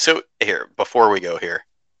is, so here before we go here,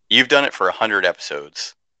 you've done it for 100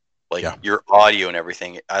 episodes, like Yeah. your audio and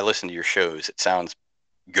everything. I listen to your shows; it sounds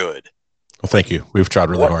good. Well, thank you. We've tried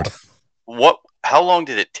really hard. How long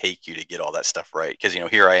did it take you to get all that stuff right? Because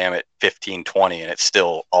here I am at 15, 20, and it's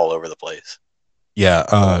still all over the place.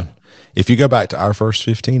 Yeah. If you go back to our first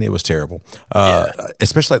 15, it was terrible. Yeah.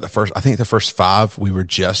 Especially like I think the first 5, we were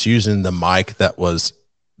just using the mic that was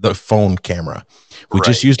the phone camera. We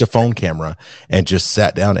just Right. used a phone camera and just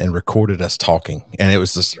sat down and recorded us talking. And it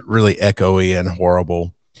was just really echoey and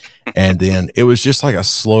horrible. And then it was just like a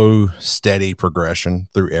slow, steady progression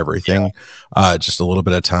through everything. Just a little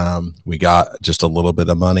bit of time. We got just a little bit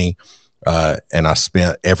of money. And I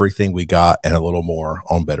spent everything we got and a little more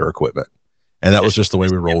on better equipment. And that was just the way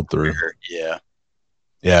we rolled through. Yeah.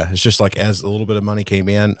 Yeah. It's just like as a little bit of money came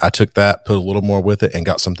in, I took that, put a little more with it, and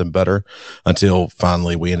got something better until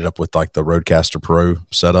finally we ended up with like the Rodecaster Pro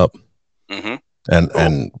setup. Mm-hmm.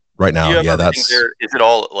 And right now, that's there. Is it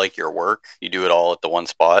all like your work? You do it all at the one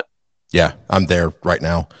spot? Yeah, I'm there right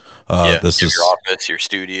now. This is your office, your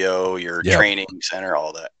studio, your training center,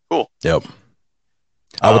 all that. Cool. Yep.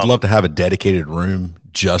 I would love to have a dedicated room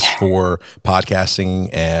just for podcasting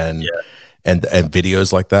and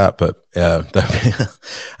videos like that, but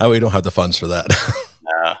we don't have the funds for that.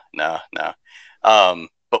 No.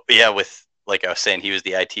 But yeah, with like I was saying, he was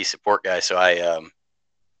the IT support guy, so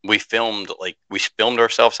we filmed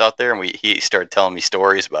ourselves out there, and he started telling me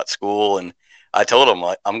stories about school, and I told him,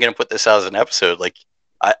 like, I'm going to put this out as an episode. Like,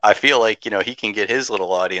 I feel like, he can get his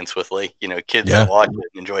little audience with like, kids that watch it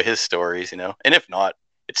and enjoy his stories, and if not,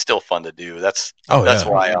 it's still fun to do. That's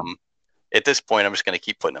why at this point, I'm just going to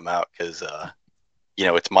keep putting them out because,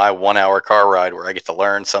 it's my 1 hour car ride where I get to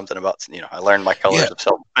learn something about, I learned my colors of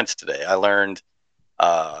self-defense today. I learned,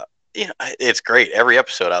 it's great. Every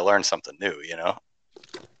episode I learn something new,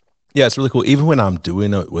 Yeah, it's really cool. Even when I'm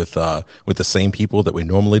doing it with the same people that we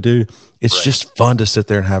normally do, it's just fun to sit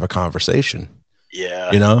there and have a conversation.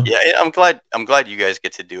 Yeah. Yeah, I'm glad you guys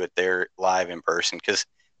get to do it there live in person, because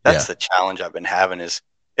that's the challenge I've been having is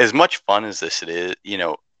as much fun as this it is,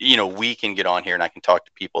 we can get on here and I can talk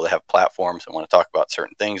to people that have platforms and want to talk about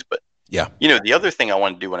certain things. But the other thing I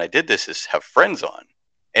want to do when I did this is have friends on,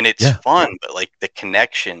 and it's fun, but like the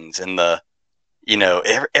connections and the,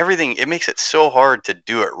 everything, it makes it so hard to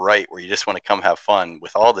do it right, where you just want to come have fun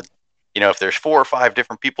with all the, if there's 4 or 5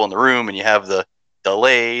 different people in the room and you have the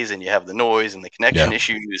delays and you have the noise and the connection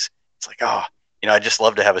issues, it's like, I just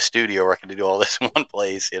love to have a studio where I can do all this in one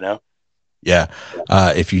place, Yeah.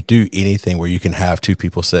 If you do anything where you can have 2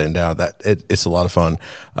 people sitting down, it's a lot of fun.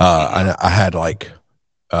 I had like,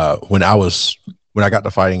 when I got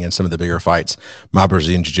to fighting in some of the bigger fights, my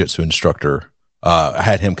Brazilian jiu-jitsu instructor, I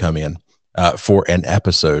had him come in for an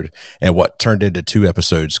episode, and what turned into 2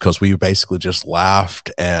 episodes, because we basically just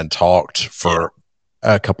laughed and talked for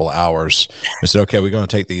a couple of hours and said, okay, we're going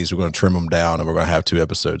to take these, we're going to trim them down, and we're going to have 2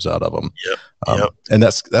 episodes out of them. And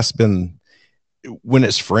that's been, when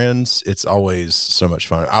it's friends, it's always so much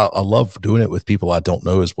fun. I love doing it with people I don't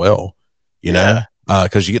know as well,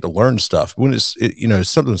 because you get to learn stuff. When it's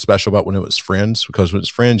something special about when it was friends, because when it's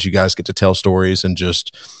friends, you guys get to tell stories and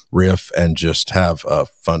just riff and just have a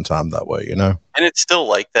fun time that way, And it's still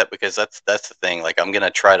like that, because that's the thing. Like, I'm going to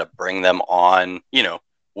try to bring them on,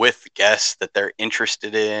 with guests that they're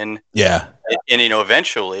interested in. Yeah. And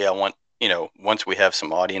eventually I want, once we have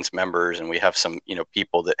some audience members and we have some,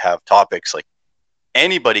 people that have topics, like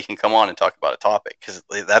anybody can come on and talk about a topic, because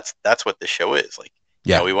that's what this show is. Like,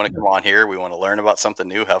 we want to come on here, we want to learn about something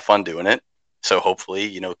new, have fun doing it. So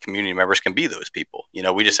hopefully, community members can be those people.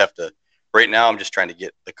 We just have to, right now I'm just trying to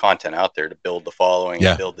get the content out there to build the following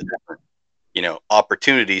and build the different,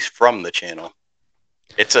 opportunities from the channel.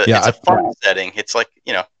 It's a fun setting. It's like,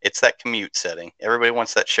 it's that commute setting. Everybody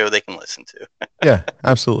wants that show they can listen to. Yeah,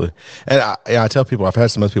 absolutely. And I tell people, I've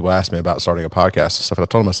had some other people ask me about starting a podcast and stuff. And I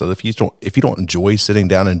told them, I said, if you don't enjoy sitting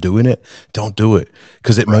down and doing it, don't do it,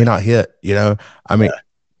 because it may not hit. I mean,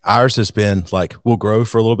 ours has been like, we'll grow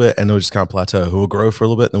for a little bit and then we'll just kind of plateau. We'll grow for a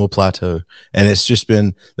little bit and then we'll plateau. And it's just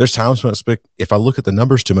been, there's times when if I look at the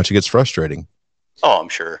numbers too much, it gets frustrating. Oh, I'm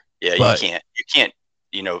sure. Yeah, but you can't.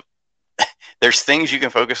 there's things you can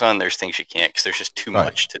focus on. There's things you can't because there's just too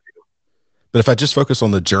much to do. But if I just focus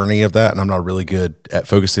on the journey of that, and I'm not really good at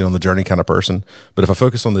focusing on the journey kind of person, but if I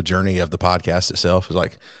focus on the journey of the podcast itself, it's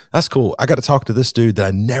like, that's cool. I got to talk to this dude that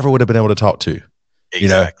I never would have been able to talk to,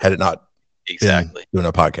 had it not been doing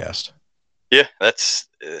a podcast. Yeah, that's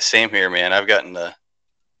the same here, man. I've gotten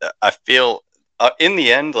I feel in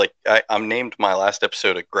the end, like I'm named my last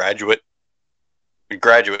episode a graduate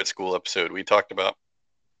school episode. We talked about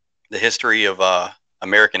the history of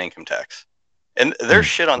American income tax. And there's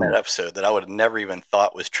shit on that episode that I would have never even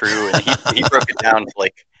thought was true. And he broke it down to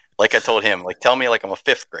like I told him, like, tell me like I'm a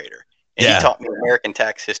fifth grader. And he taught me American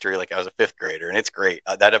tax history like I was a fifth grader. And it's great.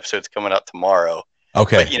 That episode's coming out tomorrow.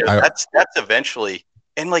 Okay. But, that's eventually,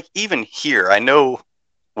 and like even here, I know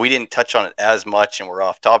we didn't touch on it as much and we're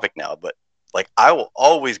off topic now, but like I will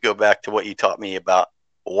always go back to what you taught me about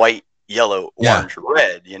white, yellow, orange,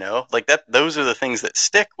 red, like that. Those are the things that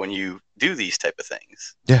stick when you do these type of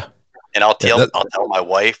things. Yeah. And I'll tell my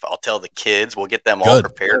wife, I'll tell the kids, we'll get them all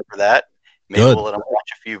prepared for that. Maybe we'll let them watch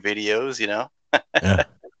a few videos, Yeah.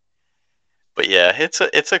 But yeah,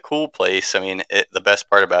 it's a cool place. I mean, the best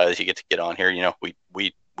part about it is you get to get on here.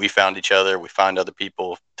 We found each other, we find other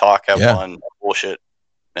people, talk, have fun, bullshit.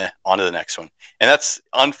 On to the next one. And that's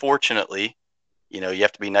unfortunately, you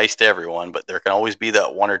have to be nice to everyone, but there can always be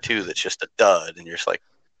that one or two that's just a dud, and you're just like,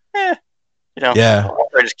 I'll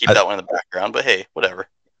probably just keep that one in the background. But hey, whatever.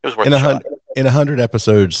 It was worth in 100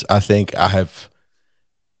 episodes, I think I have,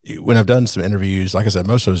 when I've done some interviews, like I said,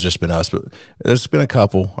 most of it's just been us, but there's been a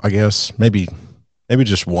couple, I guess, maybe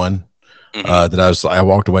just one that I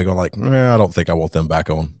walked away going like, I don't think I want them back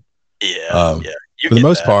on. Yeah. For the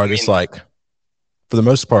most part, it's like, for the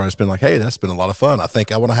most part, it's been like, hey, that's been a lot of fun. I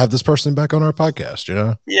think I want to have this person back on our podcast,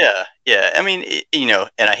 Yeah. I mean, and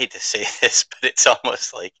I hate to say this, but it's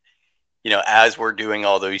almost like, as we're doing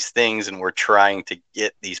all those things and we're trying to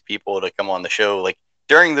get these people to come on the show, like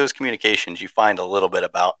during those communications, you find a little bit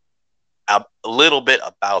about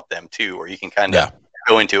them too, or you can kind of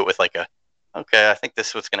go into it with like okay, I think this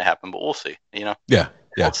is what's going to happen, but we'll see, Yeah.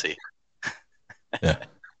 We'll see. Yeah.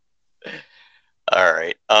 All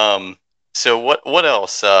right. So what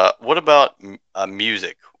else? What about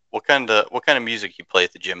music? What kind of music you play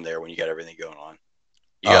at the gym there when you got everything going on?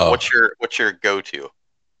 You got what's your go-to?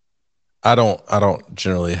 I don't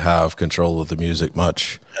generally have control of the music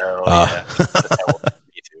much. Oh yeah.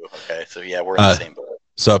 Me too. Okay, so yeah, we're in the same boat.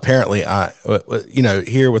 So apparently,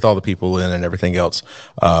 here with all the people in and everything else,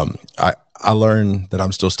 I learned that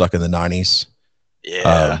I'm still stuck in the 90s.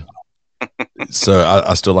 Yeah. So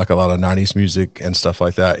I still like a lot of 90s music and stuff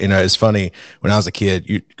like that. It's funny, when I was a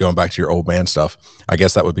kid, going back to your old man stuff, I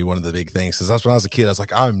guess that would be one of the big things. Because that's when I was a kid, I was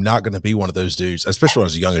like, I'm not going to be one of those dudes, especially when I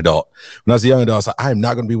was a young adult. When I was a young adult, I was like, I'm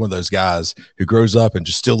not going to be one of those guys who grows up and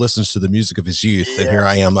just still listens to the music of his youth. Yeah. And here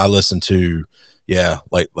I am, I listen to,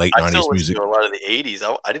 late 90s music. To a lot of the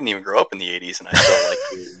 80s. I didn't even grow up in the 80s, and I still like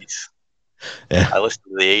the 80s. Yeah. I listened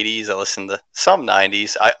to the 80s. I listened to some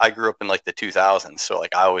 90s. I grew up in like the 2000s, so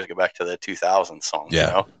like I always go back to the 2000 songs.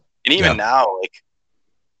 And even now, like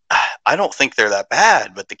I don't think they're that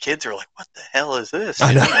bad, but the kids are like, "What the hell is this?"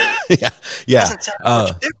 I know. Yeah. It doesn't sound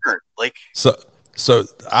much different. Like so,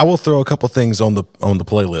 I will throw a couple things on the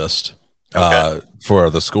playlist for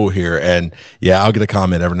the school here, and I'll get a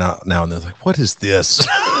comment every now and then, like, "What is this?"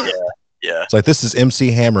 Yeah. It's like, this is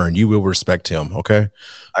MC Hammer, and you will respect him. Okay.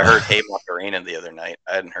 I heard Hey Macarena the other night.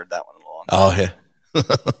 I hadn't heard that one in a long time. Oh, yeah.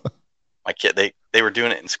 My kid, they were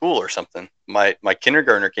doing it in school or something. My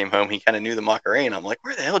kindergartner came home. He kind of knew the Macarena. I'm like,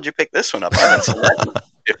 where the hell did you pick this one up? I've been seeing that in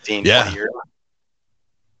 15, 20 years.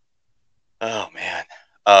 Oh,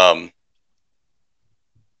 man.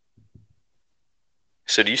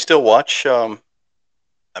 So do you still watch, I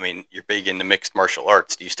mean, you're big into mixed martial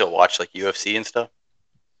arts. Do you still watch like UFC and stuff?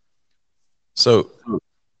 So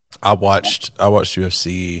I watched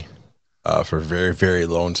UFC for a very, very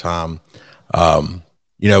long time.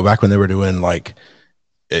 Back when they were doing like,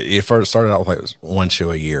 it first started out with like it was one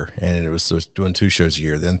show a year, and it was doing 2 shows a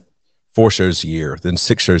year, then 4 shows a year, then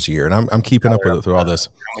 6 shows a year, and I'm keeping up with it through all this.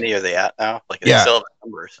 How many are they at now? Like, they still have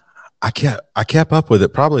numbers. I kept up with it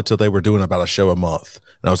probably until they were doing about a show a month,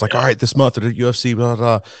 and I was like, all right, this month they're UFC, blah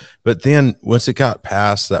blah. But then once it got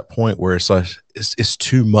past that point where it's like it's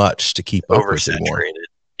too much to keep up with anymore.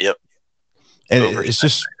 Yep. And it's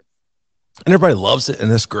just, and everybody loves it,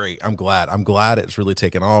 and it's great. I'm glad it's really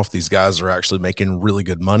taken off. These guys are actually making really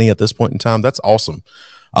good money at this point in time. That's awesome.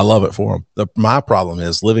 I love it for them. My problem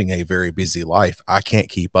is living a very busy life. I can't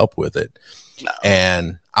keep up with it. No.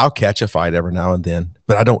 And I'll catch a fight every now and then,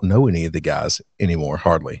 but I don't know any of the guys anymore,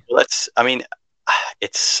 hardly. Well,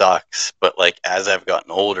 it sucks. But like as I've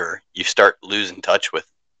gotten older, you start losing touch with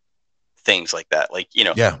things like that. Like,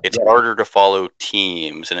 it's harder to follow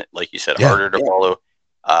teams, and like you said, harder to follow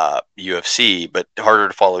UFC, but harder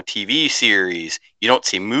to follow TV series. You don't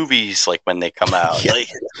see movies like when they come out. Like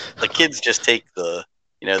the kids just take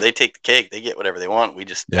they take the cake. They get whatever they want. We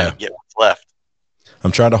just kind of get what's left.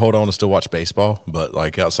 I'm trying to hold on to still watch baseball, but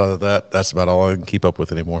like outside of that, that's about all I can keep up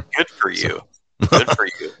with anymore. Good for you. Good for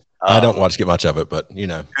you. I don't get much of it, but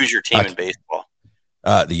who's your team in baseball?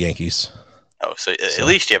 The Yankees. Oh, so at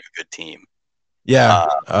least you have a good team. Yeah.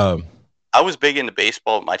 I was big into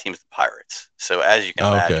baseball. My team's the Pirates. So as you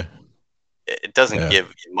can imagine, it doesn't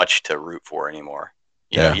give you much to root for anymore.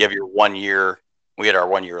 You know, you have your 1 year. We had our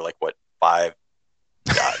 1 year, 10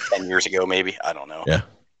 years ago, maybe. I don't know. Yeah.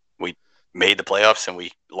 We made the playoffs and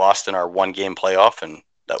we lost in our 1 game playoff, and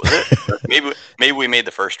that was it. maybe we made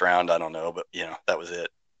the first round. I don't know, but that was it.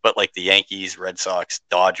 But like the Yankees, Red Sox,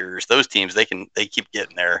 Dodgers, those teams, they keep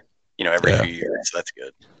getting there, every few years. So that's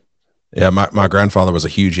good. Yeah, my grandfather was a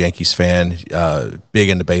huge Yankees fan, big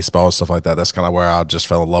into baseball and stuff like that. That's kind of where I just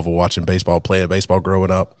fell in love with watching baseball, playing baseball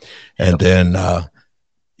growing up. And then, I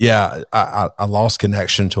lost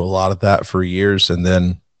connection to a lot of that for years. And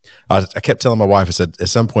then I kept telling my wife, I said, at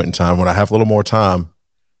some point in time, when I have a little more time,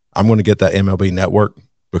 I'm going to get that MLB network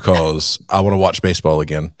because I want to watch baseball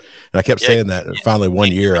again. And I kept saying that. And finally,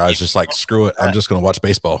 1 year, I was just like, screw it. I'm just going to watch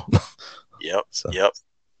baseball. Yep.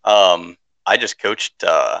 I just coached.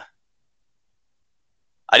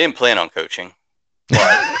 I didn't plan on coaching,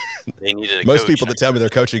 but they needed a Most coach. people that tell me they're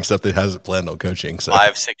coaching something hasn't planned on coaching. So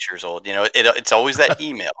 5, 6 years old, it's always that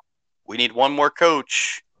email. We need one more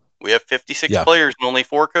coach. We have 56 players and only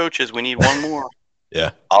 4 coaches. We need one more.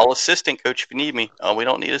 I'll assistant coach if you need me. Oh, we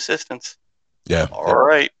don't need assistants. All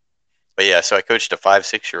right. But so I coached a 5,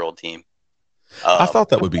 6 year old team. I thought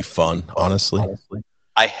that would be fun, honestly.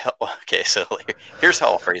 Okay, so here's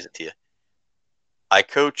how I'll phrase it to you. I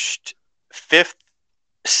coached 5th,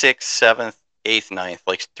 6th, 7th, 8th, 9th,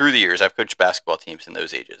 like through the years. I've coached basketball teams in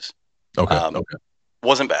those ages. Okay.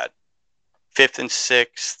 Wasn't bad. 5th and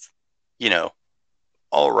 6th,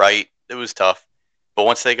 all right. It was tough. But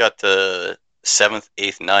once they got to 7th,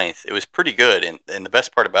 8th, 9th, it was pretty good. And the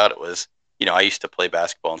best part about it was, I used to play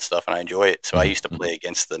basketball and stuff, and I enjoy it. So I used to play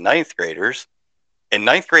against the 9th graders. In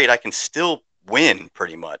 9th grade, I can still win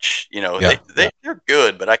pretty much. They're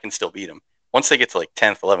good, but I can still beat them. Once they get to like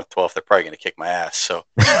 10th, 11th, 12th, they're probably going to kick my ass. So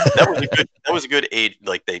that was a good age.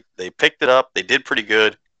 Like they picked it up. They did pretty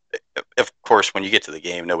good. Of course, when you get to the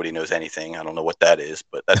game, nobody knows anything. I don't know what that is,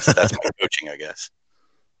 but that's my coaching, I guess.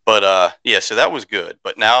 But so that was good.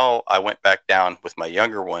 But now I went back down with my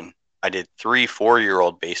younger one. I did 3,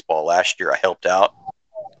 4-year-old baseball last year. I helped out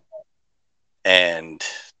and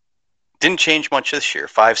didn't change much this year.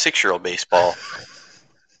 5, 6-year-old baseball.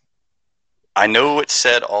 I know it's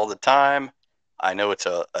said all the time. I know it's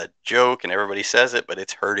a joke and everybody says it, but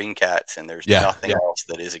it's herding cats, and there's nothing else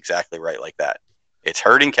that is exactly right like that. It's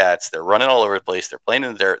herding cats. They're running all over the place. They're playing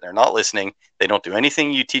in the dirt. They're not listening. They don't do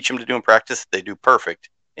anything you teach them to do in practice. They do perfect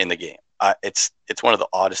in the game. It's one of the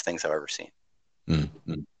oddest things I've ever seen.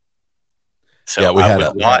 Mm-hmm. So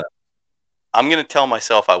I'm going to tell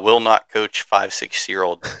myself I will not coach 5,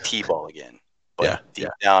 6-year-old T-ball again. But deep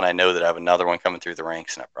down, I know that I have another one coming through the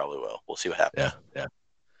ranks, and I probably will. We'll see what happens.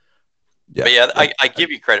 But I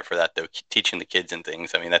give you credit for that, though, teaching the kids and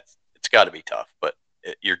things. I mean, it's got to be tough, but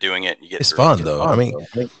you're doing it. And you get it's fun, though. I mean,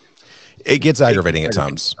 it gets aggravating at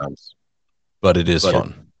times, but it is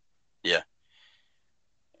fun.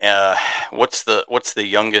 What's the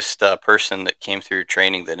youngest person that came through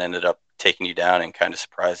training that ended up taking you down and kind of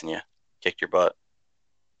surprising you, kicked your butt?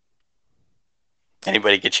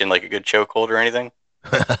 Anybody get you in like a good chokehold or anything?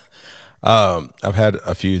 I've had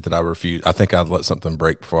a few that I refused. I think I'd let something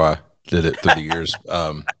break before I did it through the years.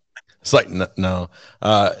 It's like, no.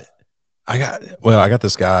 I got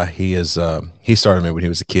this guy. He started me when he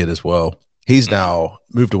was a kid as well. He's now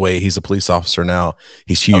moved away. He's a police officer now.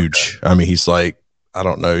 He's huge. Okay. I mean, he's like, I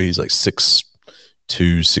don't know. He's like 6'2",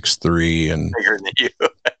 6'3", and bigger than you.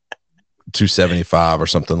 275 or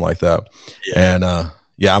something like that. Yeah. And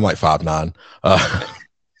I'm like 5'9".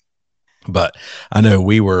 But I know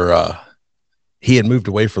he had moved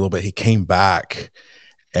away for a little bit. He came back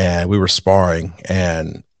and we were sparring,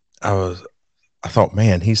 and I thought,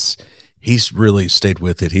 man, he's really stayed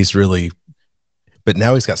with it. But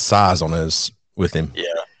now he's got size with him. Yeah.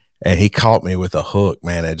 And he caught me with a hook,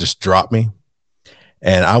 man. It just dropped me.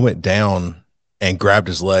 And I went down and grabbed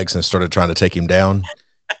his legs and started trying to take him down.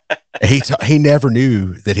 He never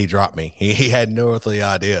knew that he dropped me. He had no earthly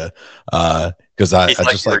idea. Because I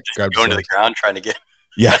just like grabbed going to the ground trying to get.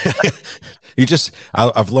 Yeah.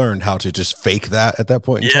 I've learned how to just fake that at that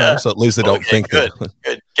point in time. So at least they don't think good. that.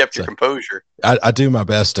 Good. Kept your So composure. I do my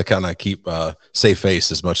best to kind of keep safe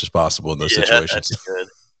face as much as possible in those situations. That's good.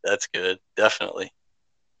 That's good. Definitely.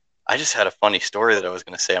 I just had a funny story that I was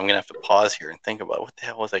going to say. I'm going to have to pause here and think about what the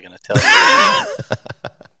hell was I going to tell you.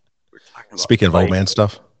 We're talking about Speaking of old man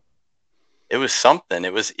stuff. It was something.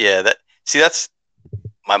 It was, that's,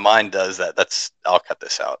 my mind does that. I'll cut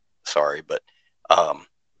this out. Sorry. But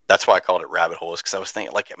that's why I called it rabbit holes. Cause I was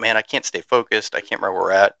thinking like, man, I can't stay focused. I can't remember where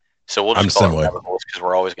we're at. So we'll just call it rabbit holes because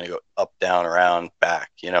we're always going to go up, down, around,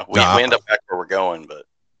 back. We end up back where we're going, but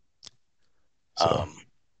oh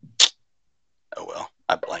well,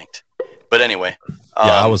 I blanked. But anyway,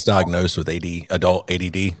 I was diagnosed with adult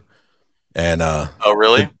ADD, and oh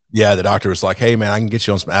really? The doctor was like, "Hey man, I can get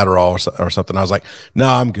you on some Adderall or something." I was like, "No,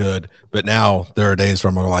 I'm good." But now there are days where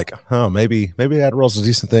I'm like, "Oh, maybe Adderall's a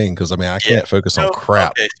decent thing," because I mean I can't focus on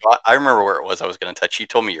crap. Okay, so I remember where it was. I was going to touch. You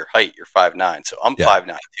told me your height. You're 5'9", so I'm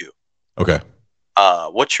 5'9" too. Okay.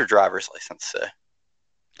 What's your driver's license say?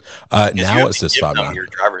 Now it says 5'9". Your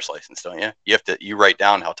driver's license, don't you? You write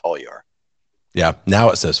down how tall you are. Yeah, now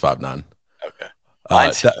it says 5'9". Okay.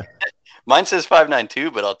 Mine says 5'9"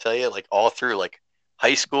 too, but I'll tell you, like all through like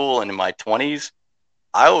high school and in my 20s,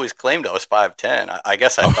 I always claimed I was 5'10". I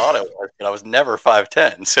guess I thought I was, but I was never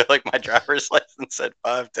 5'10". So like my driver's license said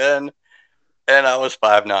 5'10", and I was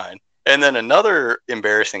 5'9". And then another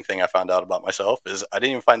embarrassing thing I found out about myself is I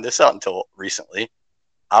didn't even find this out until recently.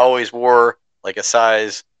 I always wore like a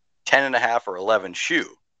size 10.5 or 11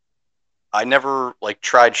 shoe. I never like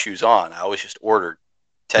tried shoes on. I always just ordered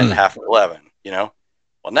 10.5 or 11,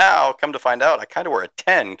 Well, now come to find out, I kind of wear a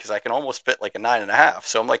 10 because I can almost fit like a 9.5.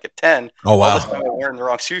 So I'm like a 10. Oh wow! All this time I'm wearing the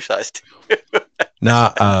wrong shoe size.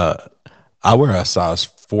 Nah, I wear a size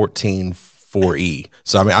 14 4E.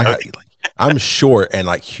 So I mean, I'm short and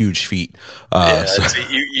like huge feet. So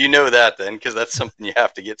you know that then, because that's something you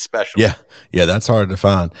have to get special. Yeah, that's hard to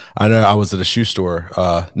find. I know I was at a shoe store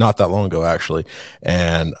not that long ago actually,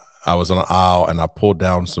 and I was on an aisle and I pulled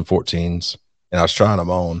down some 14s and I was trying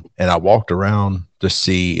them on, and I walked around to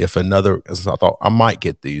see if I thought I might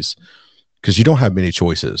get these because you don't have many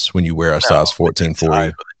choices when you wear a size 14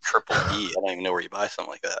 4E. Triple E. I don't even know where you buy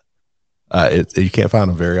something like that. You can't find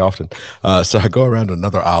them very often. So I go around to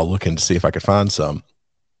another aisle looking to see if I could find some.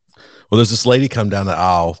 Well, there's this lady come down the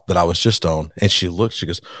aisle that I was just on, and she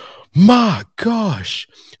goes, "My gosh,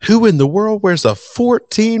 who in the world wears a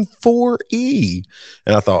 14 4E?"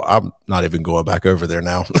 And I thought, I'm not even going back over there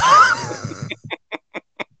now.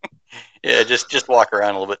 Yeah, just walk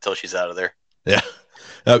around a little bit till she's out of there. Yeah.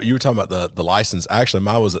 You were talking about the license. Actually,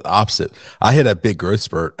 mine was the opposite. I hit a big growth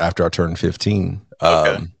spurt after I turned 15.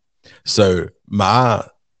 Okay. So I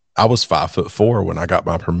was 5'4" when I got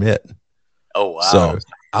my permit. Oh wow! So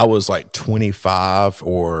I was like 25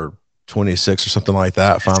 or 26 or something like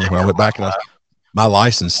that. Finally, when I went back and my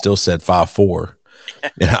license still said 5'4".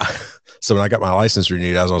 Yeah. So when I got my license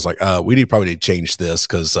renewed, I was like, we probably need to change this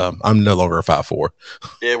because I'm no longer a 5'4".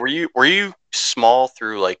 Yeah. Were you small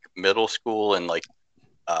through like middle school and like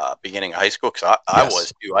beginning of high school? Because I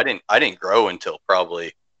was too. I didn't grow until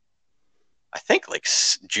probably, I think like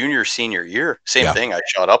junior, senior year. Same thing. I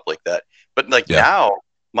shot up like that. But like now,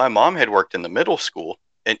 my mom had worked in the middle school,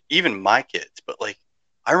 and even my kids. But like,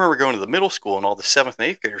 I remember going to the middle school, and all the 7th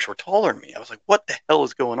and 8th graders were taller than me. I was like, "What the hell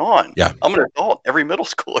is going on?" Yeah, I'm an adult. Every middle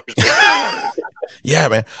schooler. Yeah,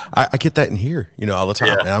 man. I get that in here, all the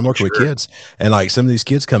time. And I'm working with kids, and like some of these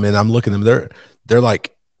kids come in, I'm looking at them. They're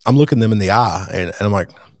like, I'm looking them in the eye, and I'm like,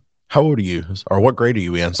 "How old are you? Or what grade are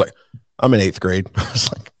you in?" It's like, "I'm in 8th grade." I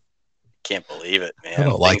was like, can't believe it, man. I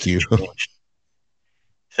don't like you.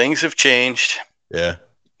 Things have changed. Yeah.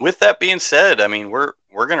 With that being said, I mean, we're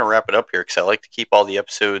going to wrap it up here because I like to keep all the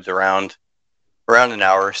episodes around an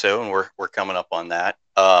hour or so, and we're coming up on that.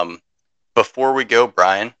 Before we go,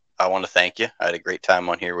 Brian, I want to thank you. I had a great time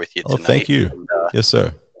on here with you tonight. Oh, thank you. And, yes,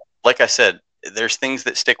 sir. Like I said, there's things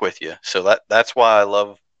that stick with you. So that's why I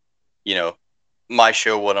love, my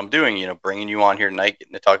show, what I'm doing, bringing you on here tonight,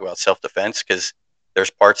 getting to talk about self-defense, because there's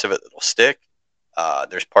parts of it that'll stick.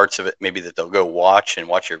 There's parts of it maybe that they'll go watch your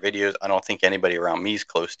videos. I don't think anybody around me is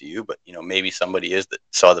close to you, but maybe somebody is that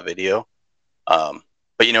saw the video. But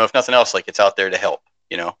if nothing else, like it's out there to help.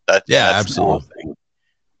 That's absolutely.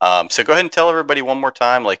 So go ahead and tell everybody one more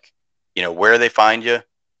time, like where they find you.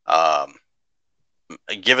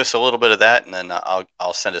 Give us a little bit of that, and then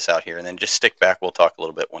I'll send us out here, and then just stick back. We'll talk a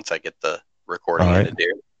little bit once I get the recording edited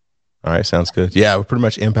here. All right, sounds good. Yeah, we're pretty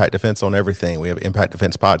much Impact Defense on everything. We have Impact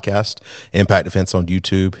Defense Podcast, Impact Defense on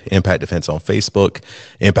YouTube, Impact Defense on Facebook,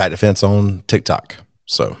 Impact Defense on TikTok.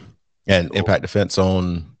 So And Cool. Impact Defense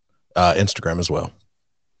on Instagram as well.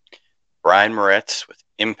 Brian Moretz with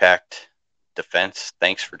Impact Defense.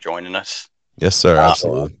 Thanks for joining us. Yes, sir.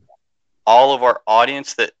 Absolutely. All of our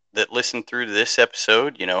audience that listened through to this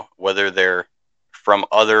episode, you know, whether they're from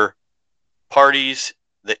other parties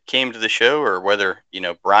that came to the show or whether, you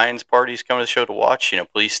know, Brian's parties come to the show to watch, you know,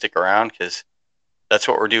 please stick around because that's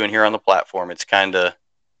what we're doing here on the platform. It's kind of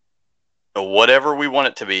whatever we want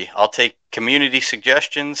it to be. I'll take community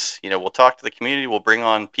suggestions. You know, we'll talk to the community. We'll bring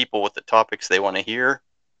on people with the topics they want to hear.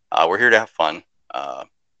 We're here to have fun.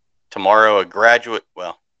 Tomorrow, a graduate,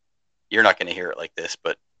 well, you're not going to hear it like this,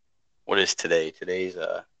 but what is today? Today's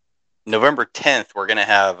November 10th. We're going to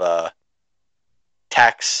have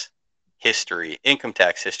tax history, income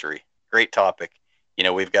tax history. Great topic. You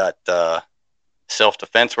know, we've got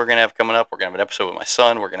self-defense we're going to have coming up. We're going to have an episode with my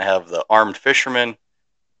son. We're going to have the armed fisherman.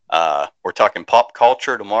 We're talking pop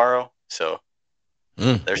culture tomorrow. So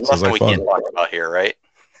there's nothing we can't talk about here, right?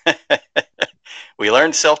 We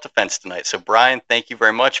learned self-defense tonight. So, Brian, thank you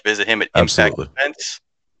very much. Visit him at Impact Defense.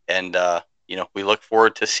 And, you know, we look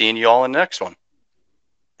forward to seeing you all in the next one.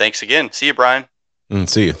 Thanks again. See you, Brian.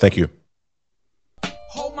 See you. Thank you.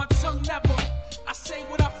 Hold my tongue never. I say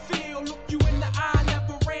what I feel. Look you in the eye.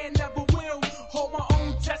 Never ran, never will. Hold my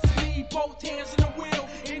own destiny. Both hands in the wheel.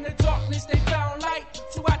 In the darkness, they found light.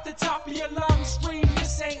 So at the top of your lungs, scream,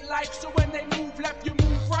 this ain't life. So when they move left, you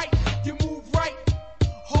move right. You move right.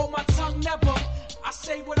 Hold my tongue never. I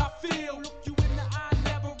say what I feel. Look